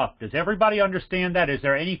added up. Does everybody understand that? Is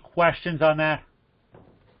there any questions on that?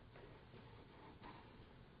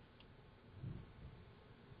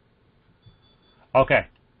 Okay.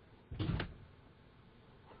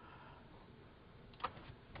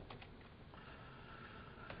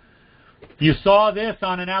 If you saw this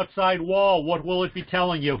on an outside wall, what will it be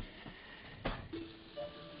telling you?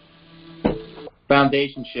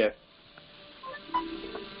 Foundation shift.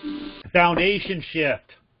 Foundation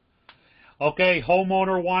shift. Okay,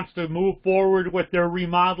 homeowner wants to move forward with their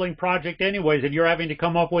remodeling project anyways, and you're having to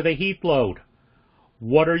come up with a heat load.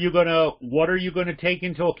 What are you gonna take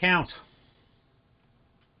into account?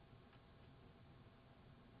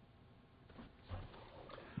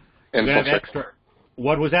 Infiltration.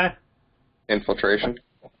 What was that? Infiltration.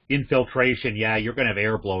 Infiltration, yeah, you're going to have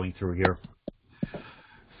air blowing through here.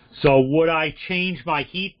 So would I change my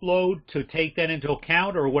heat load to take that into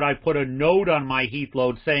account, or would I put a note on my heat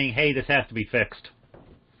load saying, hey, this has to be fixed?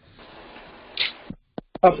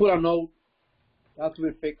 I'll put a note. That's to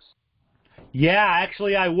be fixed. Yeah,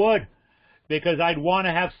 actually I would, because I'd want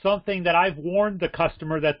to have something that I've warned the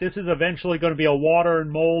customer that this is eventually going to be a water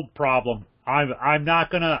and mold problem. I'm not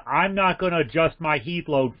gonna adjust my heat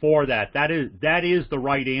load for that. That is the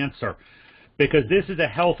right answer, because this is a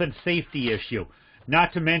health and safety issue.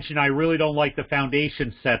 Not to mention, I really don't like the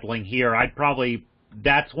foundation settling here.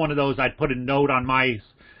 That's one of those I'd put a note on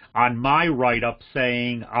my write-up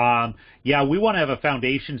saying, yeah, we want to have a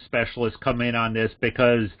foundation specialist come in on this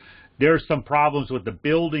because there's some problems with the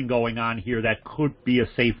building going on here that could be a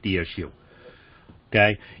safety issue.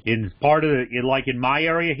 Okay, like in my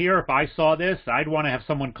area here, if I saw this, I'd want to have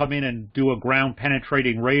someone come in and do a ground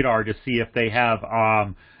penetrating radar to see if they have,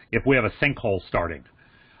 if we have a sinkhole starting.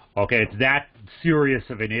 Okay, it's that serious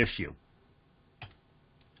of an issue.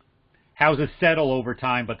 Houses settle over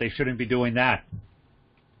time, but they shouldn't be doing that.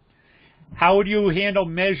 How would you handle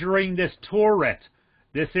measuring this turret,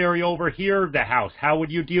 this area over here of the house? How would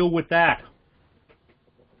you deal with that?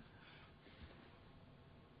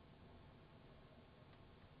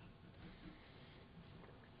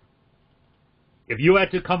 If you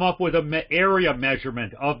had to come up with an area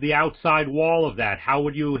measurement of the outside wall of that, how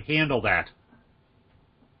would you handle that?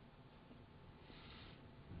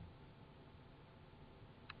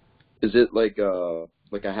 Is it like a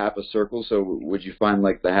half a circle? So would you find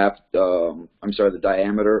like the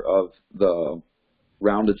diameter of the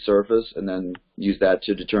rounded surface and then use that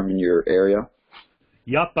to determine your area?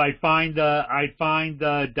 Yep, I'd find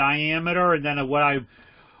the diameter, and then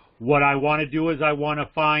what I want to do is I want to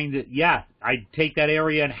find, I'd take that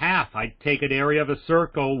area in half. I'd take an area of a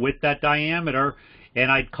circle with that diameter,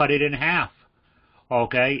 and I'd cut it in half.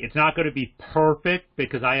 Okay, it's not going to be perfect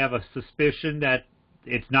because I have a suspicion that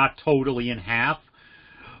it's not totally in half.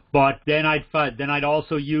 But then I'd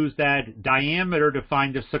also use that diameter to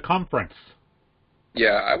find the circumference.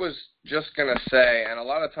 Yeah, I was just going to say, and a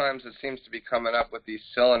lot of times it seems to be coming up with these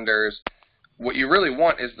cylinders. What you really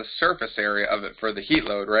want is the surface area of it for the heat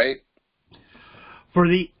load, right? For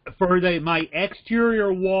my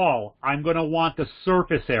exterior wall, I'm going to want the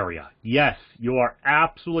surface area. Yes, you are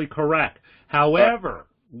absolutely correct. However,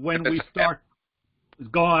 when we start,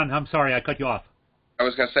 go on. I'm sorry, I cut you off. I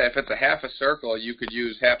was going to say, if it's a half a circle, you could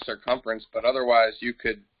use half circumference, but otherwise you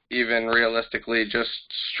could even realistically just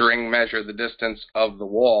string measure the distance of the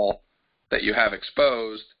wall that you have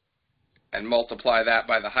exposed and multiply that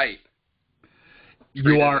by the height.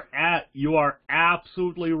 You are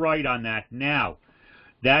absolutely right on that. Now,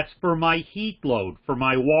 that's for my heat load, for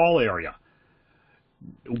my wall area.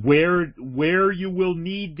 Where you will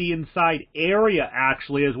need the inside area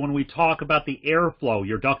actually is when we talk about the airflow,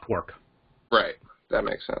 your ductwork. Right. That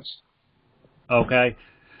makes sense. Okay.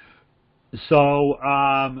 So,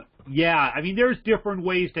 yeah, I mean, there's different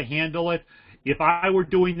ways to handle it. if I were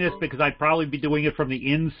doing this, because I'd probably be doing it from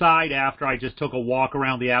the inside after I just took a walk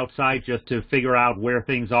around the outside just to figure out where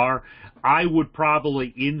things are, I would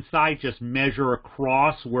probably inside just measure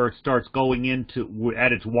across where it starts going into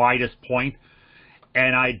at its widest point,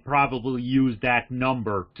 and I'd probably use that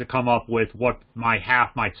number to come up with what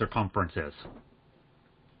half my circumference is.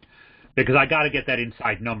 Because I got to get that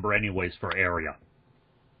inside number anyways for area.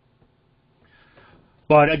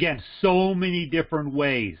 But again, so many different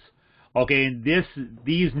ways. Okay, and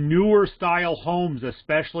these newer style homes,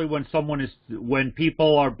 especially when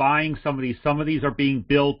people are buying some of these are being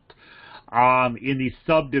built in these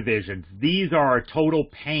subdivisions. These are a total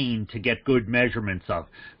pain to get good measurements of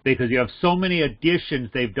because you have so many additions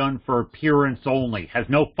they've done for appearance only. Has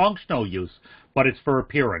no functional use, but it's for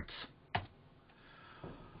appearance.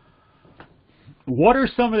 What are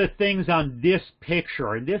some of the things on this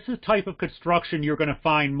picture? And this is the type of construction you're going to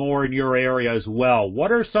find more in your area as well.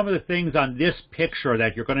 What are some of the things on this picture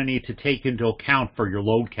that you're going to need to take into account for your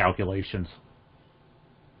load calculations?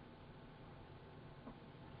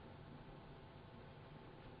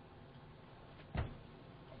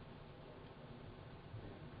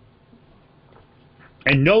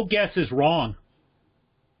 And no guess is wrong.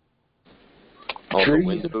 All the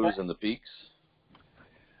windows and the peaks?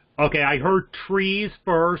 Okay, I heard trees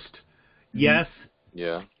first. Yes.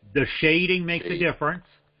 Yeah. The shading makes a difference.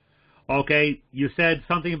 Okay, you said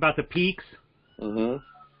something about the peaks? Mm-hmm.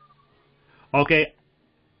 Okay,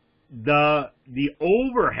 the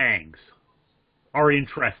overhangs are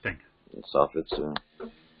interesting. Soffits,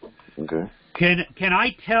 okay. Can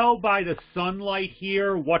I tell by the sunlight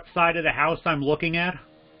here what side of the house I'm looking at?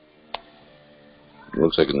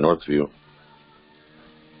 Looks like a north view.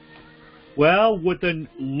 Well, at the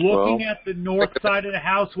north side of the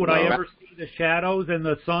house, would I ever see the shadows and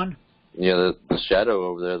the sun? Yeah, the shadow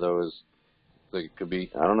over there, though, is like it could be,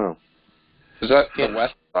 I don't know. Is that the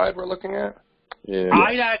west side we're looking at? Yeah.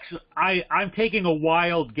 I'm taking a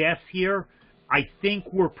wild guess here. I think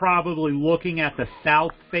we're probably looking at the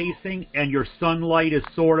south facing, and your sunlight is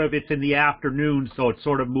it's in the afternoon, so it's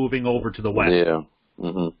sort of moving over to the west. Yeah.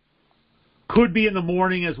 Mm-hmm. Could be in the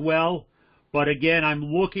morning as well. But again, I'm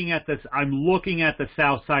looking at the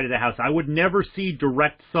south side of the house. I would never see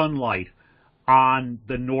direct sunlight on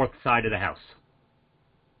the north side of the house.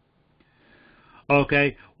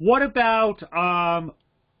 Okay. What about a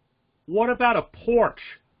porch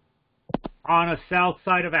on a south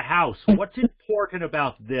side of a house? What's important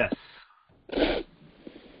about this?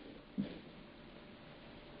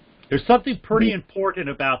 There's something pretty important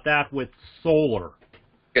about that with solar.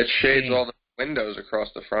 It shades all the windows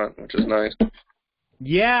across the front, which is nice.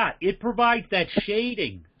 Yeah, it provides that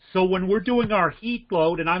shading. So when we're doing our heat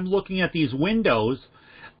load and I'm looking at these windows,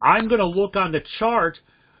 I'm going to look on the chart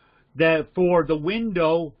that for the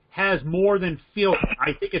window has more than,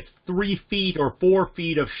 I think it's 3 feet or 4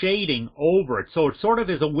 feet of shading over it. So it sort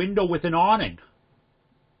of is a window with an awning.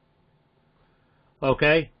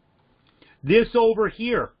 Okay? This over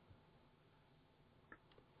here.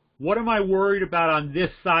 What am I worried about on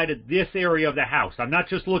this side of this area of the house? I'm not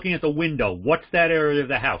just looking at the window. What's that area of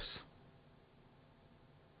the house?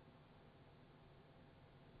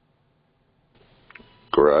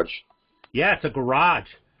 Garage. Yeah, it's a garage.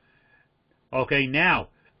 Okay, now,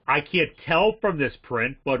 I can't tell from this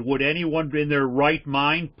print, but would anyone in their right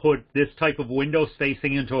mind put this type of window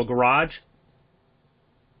facing into a garage?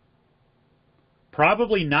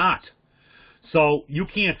 Probably not. So you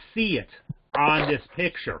can't see it on this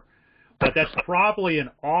picture. But that's probably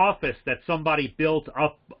an office that somebody built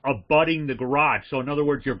up abutting the garage. So in other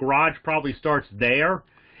words, your garage probably starts there,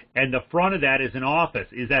 and the front of that is an office.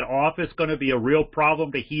 Is that office going to be a real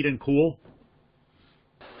problem to heat and cool?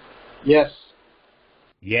 Yes.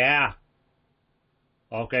 Yeah.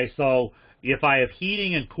 Okay, so if I have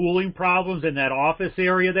heating and cooling problems in that office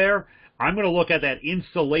area there, I'm going to look at that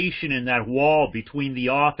insulation in that wall between the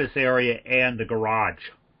office area and the garage.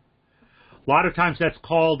 A lot of times that's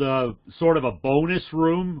called sort of a bonus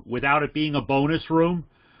room without it being a bonus room,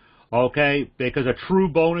 okay? Because a true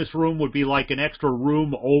bonus room would be like an extra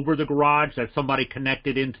room over the garage that somebody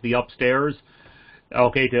connected into the upstairs,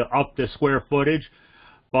 okay, to up the square footage.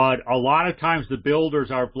 But a lot of times the builders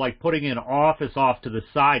are like putting an office off to the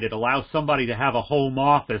side. It allows somebody to have a home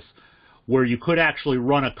office where you could actually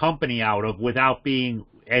run a company out of without being,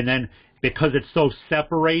 and then because it's so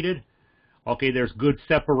separated, okay, there's good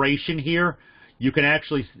separation here. You can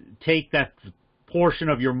actually take that portion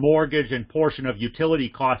of your mortgage and portion of utility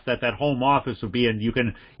costs that home office would be, and you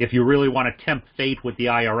can, if you really want to tempt fate with the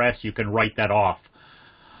IRS, you can write that off.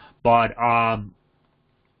 But,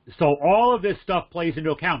 so all of this stuff plays into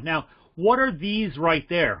account. Now, what are these right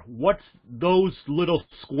there? What's those little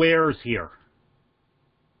squares here?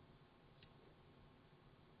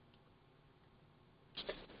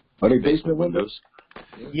 Are they basement windows?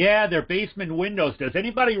 Yeah, they're basement windows. Does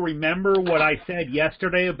anybody remember what I said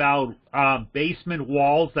yesterday about basement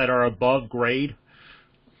walls that are above grade?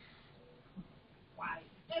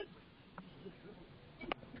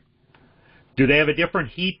 Do they have a different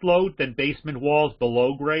heat load than basement walls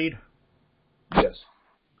below grade? Yes.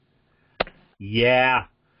 Yeah,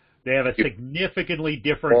 they have a significantly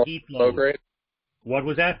different heat Low load. grade? What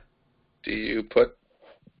was that? Do you put...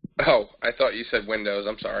 Oh, I thought you said windows.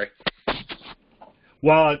 I'm sorry.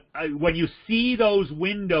 Well, when you see those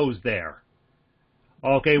windows there,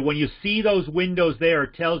 okay, when you see those windows there,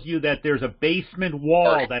 it tells you that there's a basement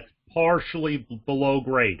wall that's partially below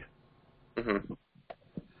grade. Mm-hmm.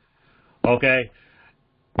 Okay,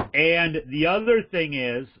 and the other thing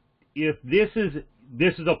is, if this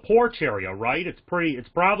is a porch area, right? It's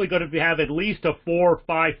probably going to have at least a 4 or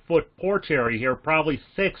 5 foot porch area here, probably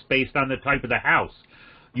 6 based on the type of the house.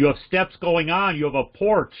 You have steps going on. You have a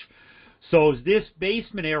porch. So is this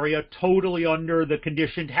basement area totally under the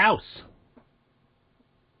conditioned house?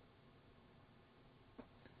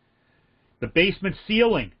 The basement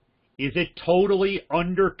ceiling, is it totally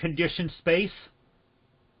under conditioned space?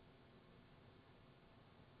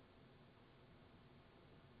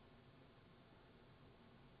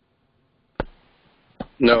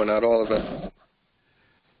 No, not all of it.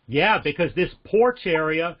 Yeah, because this porch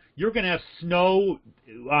area, you're going to have snow,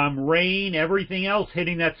 rain, everything else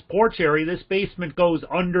hitting that porch area. This basement goes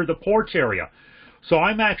under the porch area. So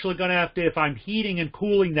I'm actually going to have to, if I'm heating and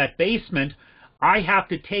cooling that basement, I have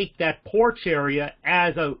to take that porch area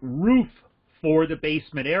as a roof for the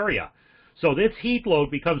basement area. So this heat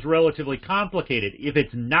load becomes relatively complicated. If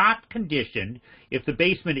it's not conditioned, if the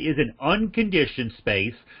basement is an unconditioned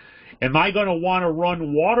space, am I going to want to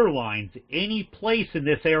run water lines any place in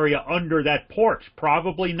this area under that porch?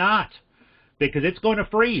 Probably not, because it's going to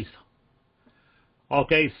freeze.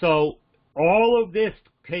 Okay, so all of this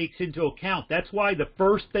takes into account. That's why the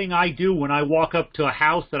first thing I do when I walk up to a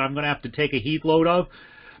house that I'm going to have to take a heat load of,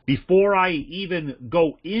 before I even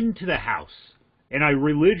go into the house, and I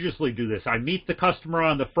religiously do this, I meet the customer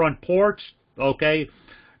on the front porch, okay,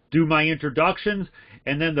 do my introductions,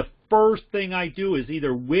 and then the first thing I do is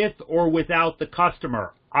either with or without the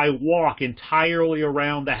customer, I walk entirely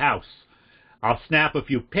around the house. I'll snap a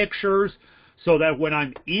few pictures so that when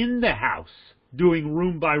I'm in the house doing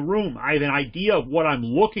room by room, I have an idea of what I'm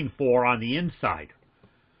looking for on the inside.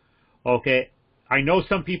 Okay, I know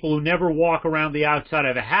some people who never walk around the outside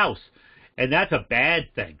of a house, and that's a bad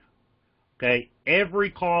thing. Okay, every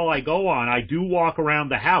call I go on, I do walk around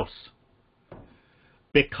the house,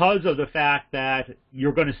 because of the fact that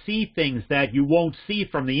you're going to see things that you won't see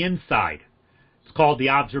from the inside. It's called the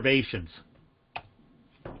observations.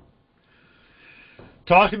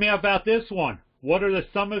 Talk to me about this one. What are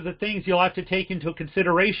some of the things you'll have to take into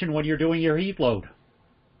consideration when you're doing your heat load?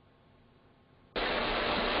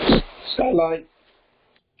 Skylight.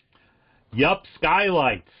 Yup,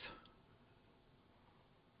 skylights.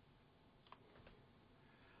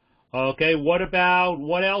 Okay, what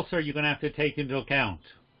else are you going to have to take into account?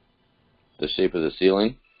 The shape of the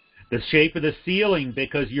ceiling? The shape of the ceiling,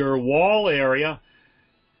 because your wall area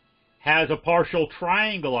has a partial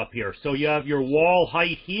triangle up here. So you have your wall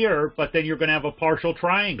height here, but then you're going to have a partial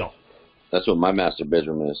triangle. That's what my master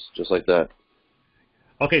bedroom is, just like that.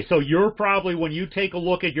 Okay, so you're probably, when you take a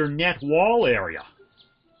look at your net wall area,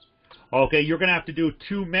 okay, you're going to have to do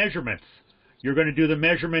 2 measurements. You're going to do the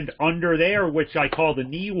measurement under there, which I call the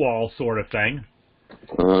knee wall sort of thing.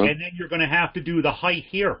 Uh-huh. And then you're going to have to do the height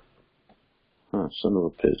here. Oh, son of a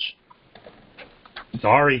bitch.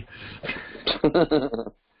 Sorry.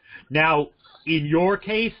 Now, in your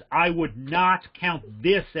case, I would not count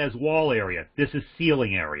this as wall area. This is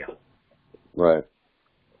ceiling area. Right.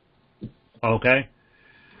 Okay?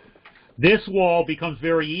 This wall becomes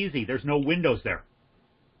very easy. There's no windows there.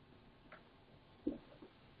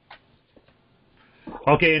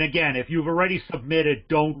 Okay, and again, if you've already submitted,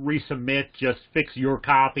 don't resubmit. Just fix your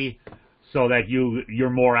copy so that you're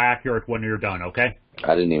more accurate when you're done, okay?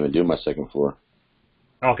 I didn't even do my second floor.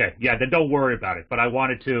 Okay, yeah, then don't worry about it. But I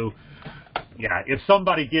wanted to, yeah, if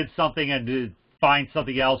somebody did something and find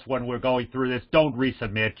something else when we're going through this, don't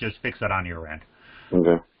resubmit. Just fix it on your end.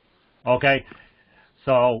 Okay. Okay,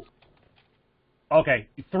 so, okay,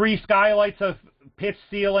 3 skylights of pitch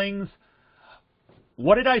ceilings.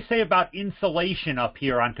 What did I say about insulation up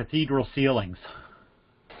here on cathedral ceilings?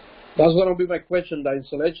 That's going to be my question. The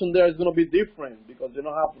insulation there is going to be different because you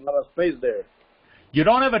don't have a lot of space there. you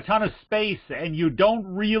don't have a ton of space and you don't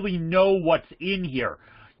really know what's in here.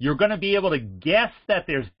 You're going to be able to guess that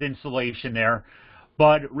there's insulation there.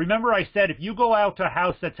 But remember I said if you go out to a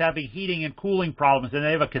house that's having heating and cooling problems and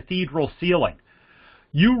they have a cathedral ceiling,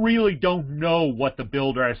 you really don't know what the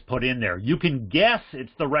builder has put in there. You can guess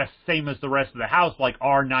it's the same as the rest of the house, like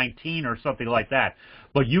R19 or something like that.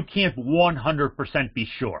 But you can't 100% be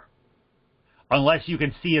sure unless you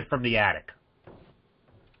can see it from the attic.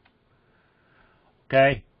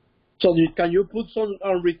 Okay? So can you put some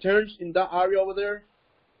returns in that area over there?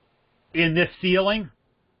 In this ceiling?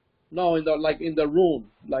 No, in the room,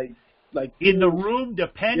 like in the room,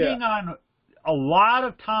 depending on a lot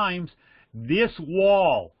of times, this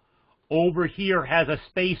wall over here has a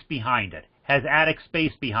space behind it, has attic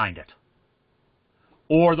space behind it,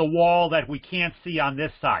 or the wall that we can't see on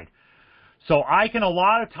this side. So I can a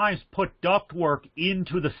lot of times put ductwork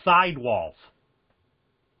into the side walls.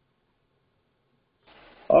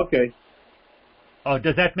 Okay.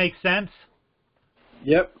 Does that make sense?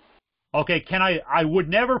 Yep. Okay, I would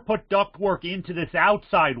never put ductwork into this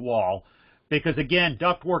outside wall because, again,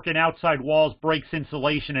 ductwork in outside walls breaks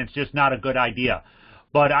insulation and it's just not a good idea.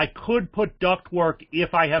 But I could put ductwork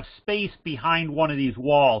if I have space behind one of these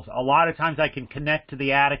walls. A lot of times I can connect to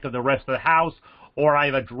the attic of the rest of the house, or I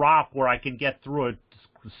have a drop where I can get through a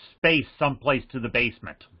space someplace to the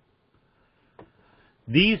basement.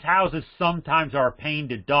 These houses sometimes are a pain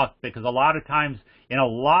to duct because a lot of times in a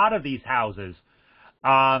lot of these houses,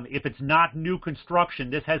 if it's not new construction,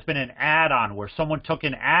 this has been an add-on where someone took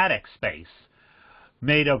an attic space,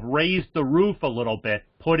 raised the roof a little bit,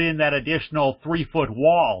 put in that additional 3-foot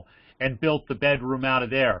wall, and built the bedroom out of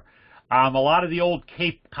there. A lot of the old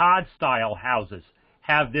Cape Cod style houses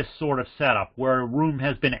have this sort of setup where a room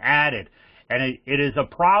has been added, and it is a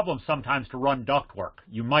problem sometimes to run ductwork.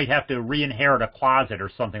 You might have to re-inherit a closet or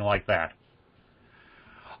something like that.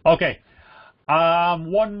 Okay,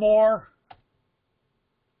 one more.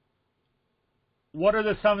 What are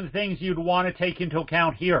some of the things you'd want to take into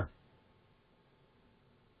account here?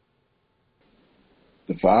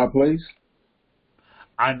 The fireplace?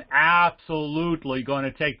 I'm absolutely going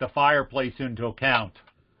to take the fireplace into account.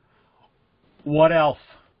 What else?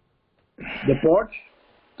 The porch?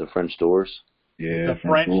 The French doors. Yeah. The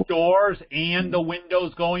French doors and the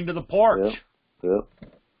windows going to the porch. Yep.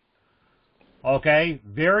 Okay,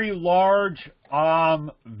 very large glass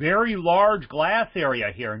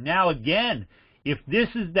area here. Now again, if this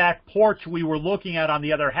is that porch we were looking at on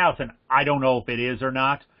the other house, and I don't know if it is or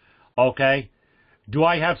not, okay, do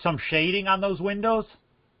I have some shading on those windows?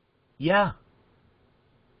 Yeah.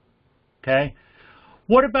 Okay.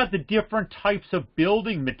 What about the different types of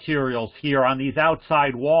building materials here on these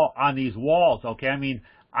walls? Okay, I mean,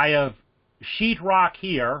 I have sheetrock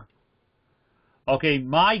here. Okay,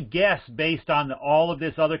 my guess based on all of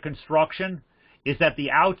this other construction is that the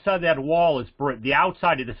outside of that wall is brick. The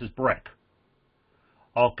outside of this is brick.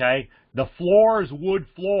 Okay, the floor is wood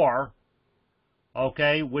floor.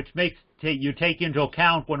 Okay, which makes you take into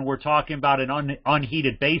account when we're talking about an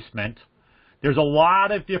unheated basement. There's a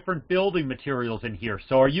lot of different building materials in here.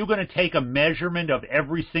 So are you going to take a measurement of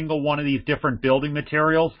every single one of these different building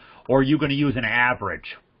materials, or are you going to use an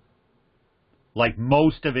average? Like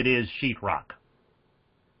most of it is sheetrock.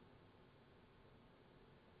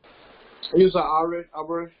 Use an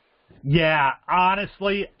average. Yeah,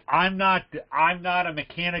 honestly, I'm not a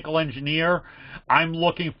mechanical engineer. I'm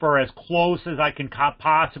looking for as close as I can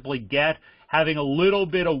possibly get. Having a little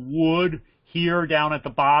bit of wood here down at the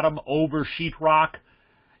bottom over sheetrock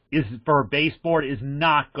for a baseboard is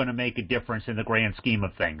not going to make a difference in the grand scheme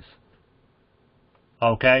of things.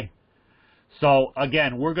 Okay? So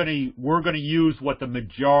again, we're going to use what the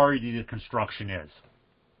majority of the construction is.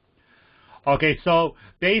 Okay, so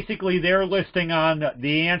basically they're listing on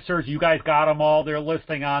the answers. You guys got them all. They're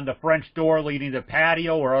listing on the French door leading to the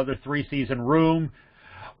patio or other three-season room.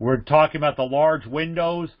 We're talking about the large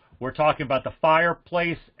windows. We're talking about the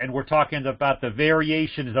fireplace, and we're talking about the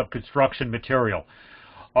variations of construction material.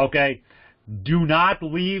 Okay, do not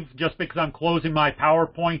leave just because I'm closing my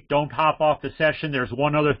PowerPoint. Don't hop off the session. There's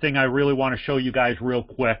one other thing I really want to show you guys real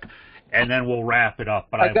quick, and then we'll wrap it up.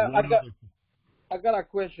 But I got a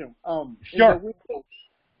question. Sure. In the windows,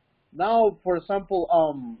 now, for example,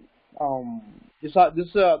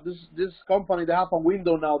 this company, they have a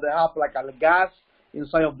window now. They have like a gas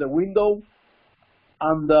inside of the window,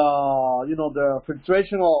 and the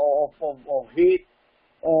filtration of heat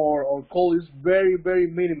or cold is very, very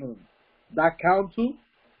minimum. That count too?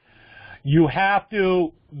 You have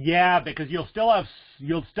to, yeah, because you'll still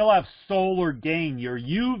have solar gain. Your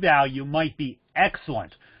U value might be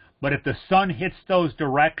excellent, But if the sun hits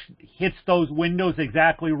those windows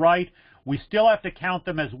exactly right, we still have to count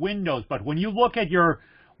them as windows. But when you look at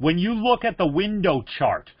the window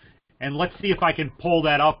chart, and let's see if I can pull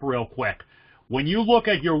that up real quick. When you look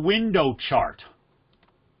at your window chart,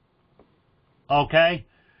 okay,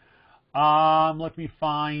 let me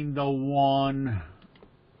find the one.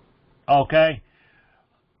 Okay,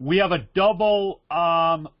 we have a double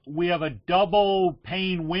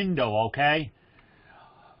pane window. Okay,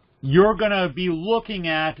 you're going to be looking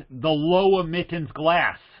at the low emittance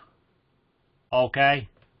glass. Okay,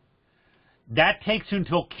 that takes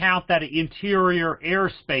into account that interior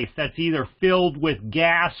airspace that's either filled with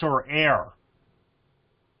gas or air.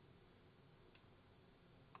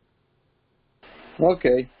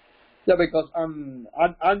 Okay. Yeah, because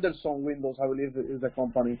Anderson Windows, I believe, is the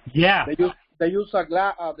company. Yeah. They use the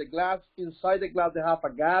glass inside the glass. They have a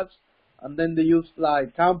gas, and then they use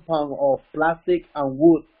like compound of plastic and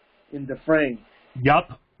wood in the frame.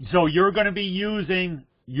 Yep. So you're going to be using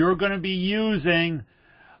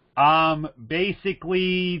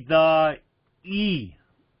basically the E,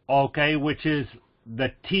 okay, which is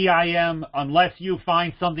the TIM, unless you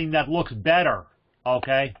find something that looks better,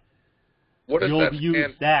 okay. What does You'll that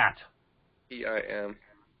use that. TIM.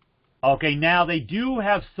 Okay, now they do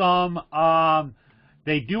have some on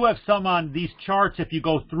these charts if you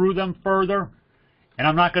go through them further, and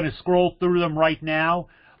I'm not going to scroll through them right now,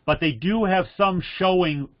 but they do have some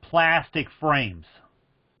showing plastic frames,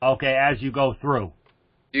 okay, as you go through.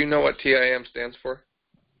 Do you know what TIM stands for?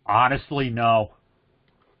 Honestly, no.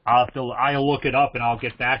 I'll look it up and I'll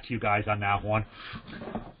get back to you guys on that one.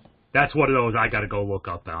 That's one of those I got to go look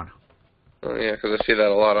up on. Oh yeah, because I see that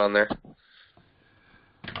a lot on there.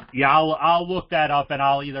 Yeah, I'll look that up and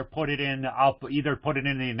I'll either put it in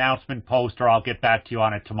the announcement post or I'll get back to you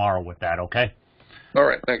on it tomorrow with that. Okay. All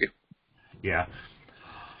right. Thank you. Yeah.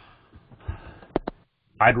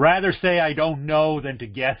 I'd rather say I don't know than to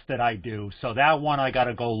guess that I do. So that one I got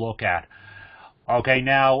to go look at. Okay,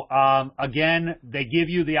 now, again, they give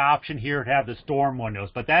you the option here to have the storm windows,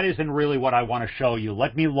 but that isn't really what I want to show you.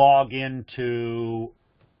 Let me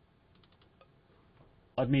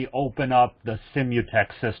open up the Simutech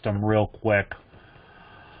system real quick.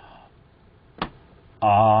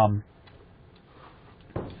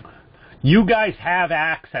 You guys have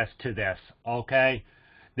access to this, okay?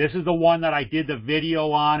 This is the one that I did the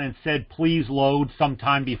video on and said please load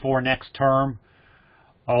sometime before next term.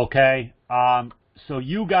 Okay, so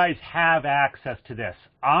you guys have access to this.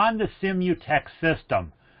 On the Simutech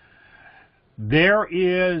system, there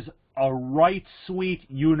is a Right Suite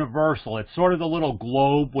Universal. It's sort of the little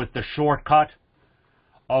globe with the shortcut.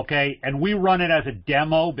 Okay, and we run it as a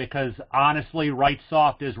demo because honestly,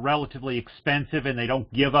 RightSoft is relatively expensive and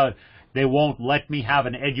they won't let me have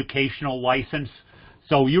an educational license.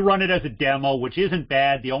 So you run it as a demo, which isn't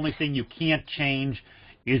bad. The only thing you can't change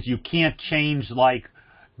is you can't change like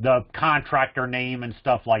the contractor name and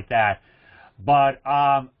stuff like that. But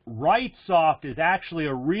RightSoft is actually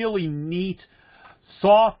a really neat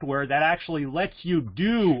software that actually lets you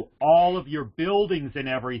do all of your buildings and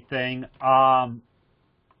everything. I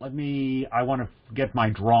want to get my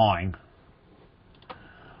drawing.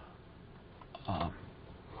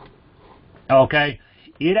 Okay.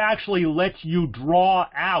 It actually lets you draw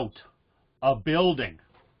out a building.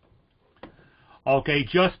 Okay,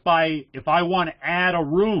 if I want to add a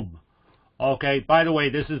room. Okay, by the way,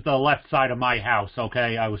 this is the left side of my house,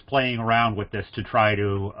 okay? I was playing around with this to try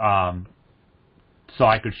to, so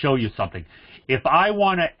I could show you something. If I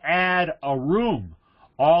want to add a room,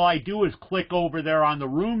 all I do is click over there on the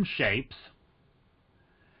room shapes.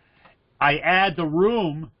 I add the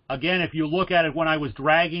room. Again, if you look at it when I was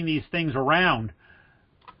dragging these things around,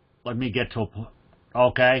 let me get to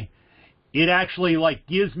okay. It actually like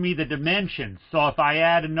gives me the dimensions. So if I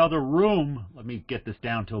add another room, let me get this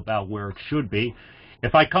down to about where it should be.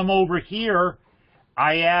 If I come over here,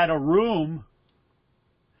 I add a room.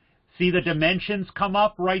 See the dimensions come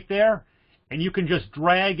up right there? And you can just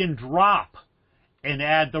drag and drop and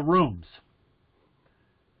add the rooms.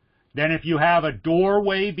 Then if you have a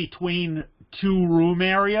doorway between two room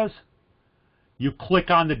areas, you click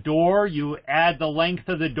on the door, you add the length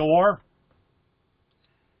of the door,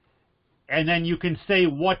 and then you can say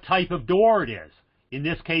what type of door it is. In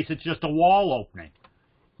this case, it's just a wall opening.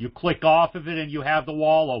 You click off of it and you have the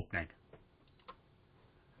wall opening.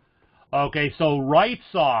 Okay, so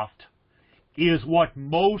RightSoft is what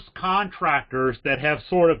most contractors that have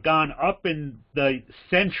sort of gone up in the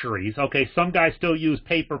centuries, okay, some guys still use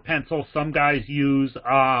paper pencil, some guys use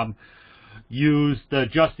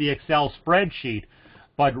just the Excel spreadsheet,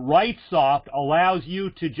 but RightSoft allows you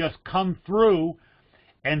to just come through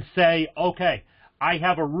and say, okay, I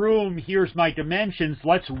have a room, here's my dimensions,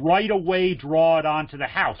 let's right away draw it onto the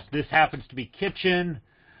house. This happens to be kitchen,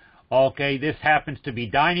 okay, this happens to be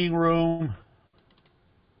dining room.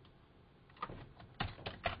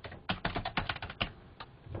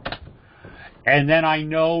 And then I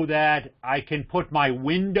know that I can put my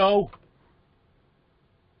window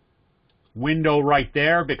right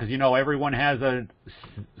there, because you know everyone has a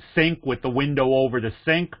sink with the window over the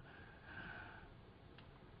sink.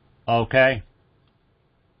 Okay.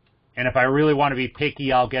 And if I really want to be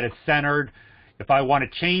picky, I'll get it centered. If I want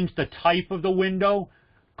to change the type of the window,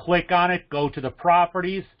 click on it, go to the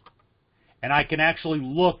properties, and I can actually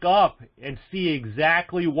look up and see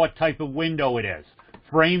exactly what type of window it is.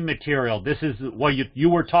 Frame material. This is what you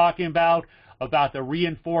were talking about the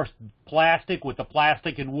reinforced plastic with the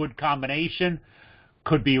plastic and wood combination.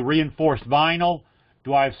 Could be reinforced vinyl.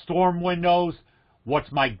 Do I have storm windows?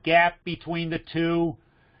 What's my gap between the two?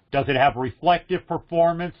 Does it have reflective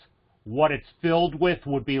performance? What it's filled with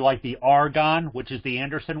would be like the Argon, which is the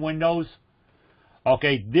Anderson windows.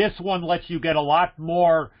 Okay, this one lets you get a lot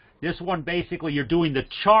more. This one basically you're doing the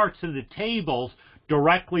charts and the tables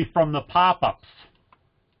directly from the pop-ups.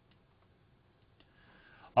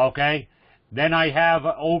 Okay, then I have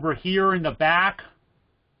over here in the back,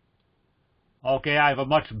 okay, I have a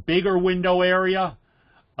much bigger window area.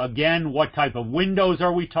 Again, what type of windows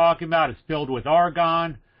are we talking about? It's filled with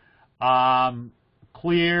Argon,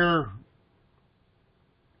 clear,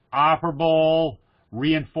 operable,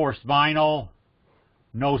 reinforced vinyl,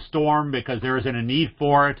 no storm because there isn't a need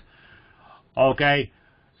for it. Okay,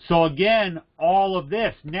 so again, all of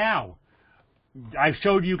this. Now, I've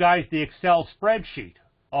showed you guys the Excel spreadsheet.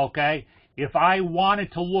 Okay, if I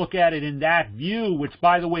wanted to look at it in that view, which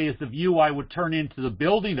by the way is the view I would turn into the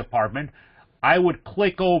building department, I would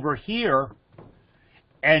click over here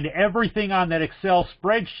and everything on that Excel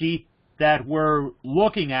spreadsheet that we're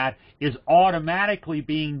looking at is automatically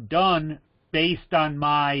being done based on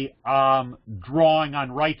my drawing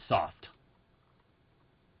on RightSoft.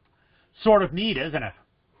 Sort of neat, isn't it?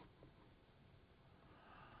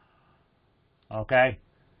 Okay.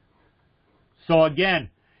 So again,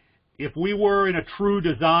 if we were in a true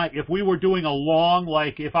design, if we were doing a long,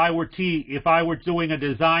 like if I were doing a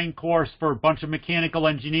design course for a bunch of mechanical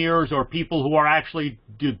engineers or people who are actually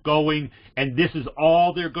going, and this is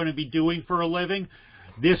all they're going to be doing for a living,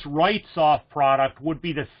 this RightSoft product would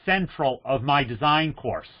be the central of my design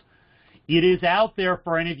course. It is out there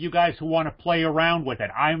for any of you guys who want to play around with it.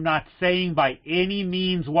 I'm not saying by any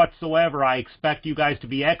means whatsoever I expect you guys to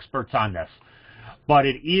be experts on this. But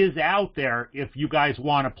it is out there if you guys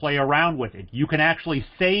want to play around with it. You can actually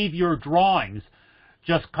save your drawings.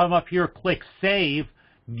 Just come up here, click Save,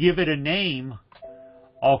 give it a name.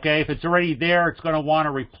 Okay, if it's already there, it's going to want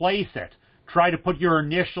to replace it. Try to put your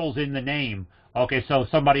initials in the name. Okay, so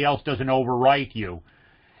somebody else doesn't overwrite you.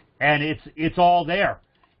 And it's all there.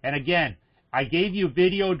 And again, I gave you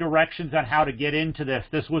video directions on how to get into this.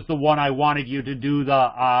 This was the one I wanted you to do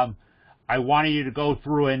I wanted you to go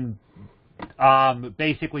through and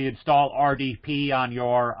basically install RDP on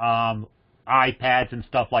your iPads and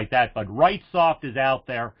stuff like that. But RightSoft is out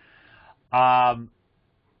there.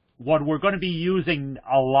 What we're going to be using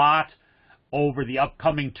a lot over the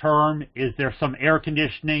upcoming term is there's some air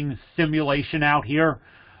conditioning simulation out here.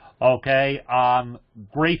 Okay,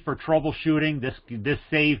 great for troubleshooting. This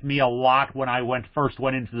saved me a lot when I first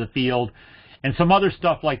went into the field, and some other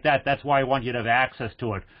stuff like that. That's why I want you to have access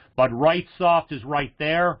to it. But RightSoft is right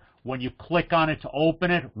there. When you click on it to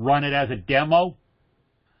open it, run it as a demo.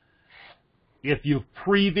 If you've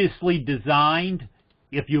previously designed,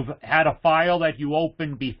 if you've had a file that you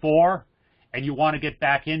opened before and you want to get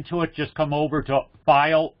back into it, just come over to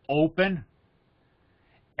File, Open,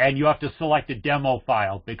 and you have to select a demo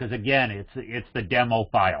file because, again, it's the demo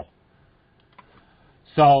file.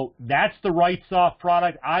 So that's the RightSoft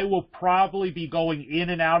product. I will probably be going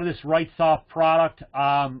in and out of this RightSoft product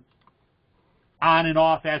on and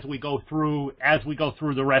off as we go through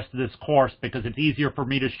the rest of this course, because it's easier for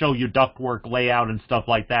me to show you ductwork layout and stuff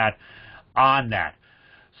like that on that.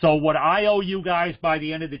 So what I owe you guys by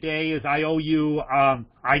the end of the day is I owe you,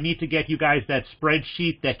 I need to get you guys that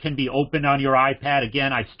spreadsheet that can be opened on your iPad.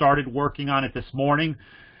 Again, I started working on it this morning.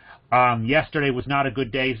 Yesterday was not a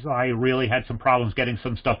good day, so I really had some problems getting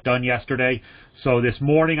some stuff done yesterday. So this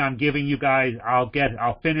morning I'm giving you guys,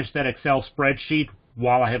 I'll finish that Excel spreadsheet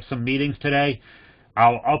while I have some meetings today.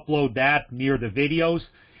 I'll upload that near the videos,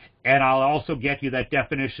 and I'll also get you that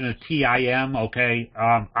definition of TIM, okay?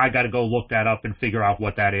 I got to go look that up and figure out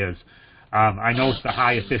what that is. I know it's the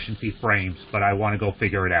high efficiency frames, but I want to go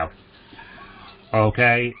figure it out.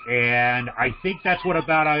 Okay, and I think that's what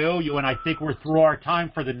about I owe you, and I think we're through our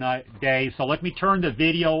time for the day. So let me turn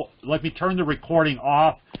the recording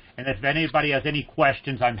off, and if anybody has any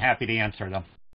questions, I'm happy to answer them.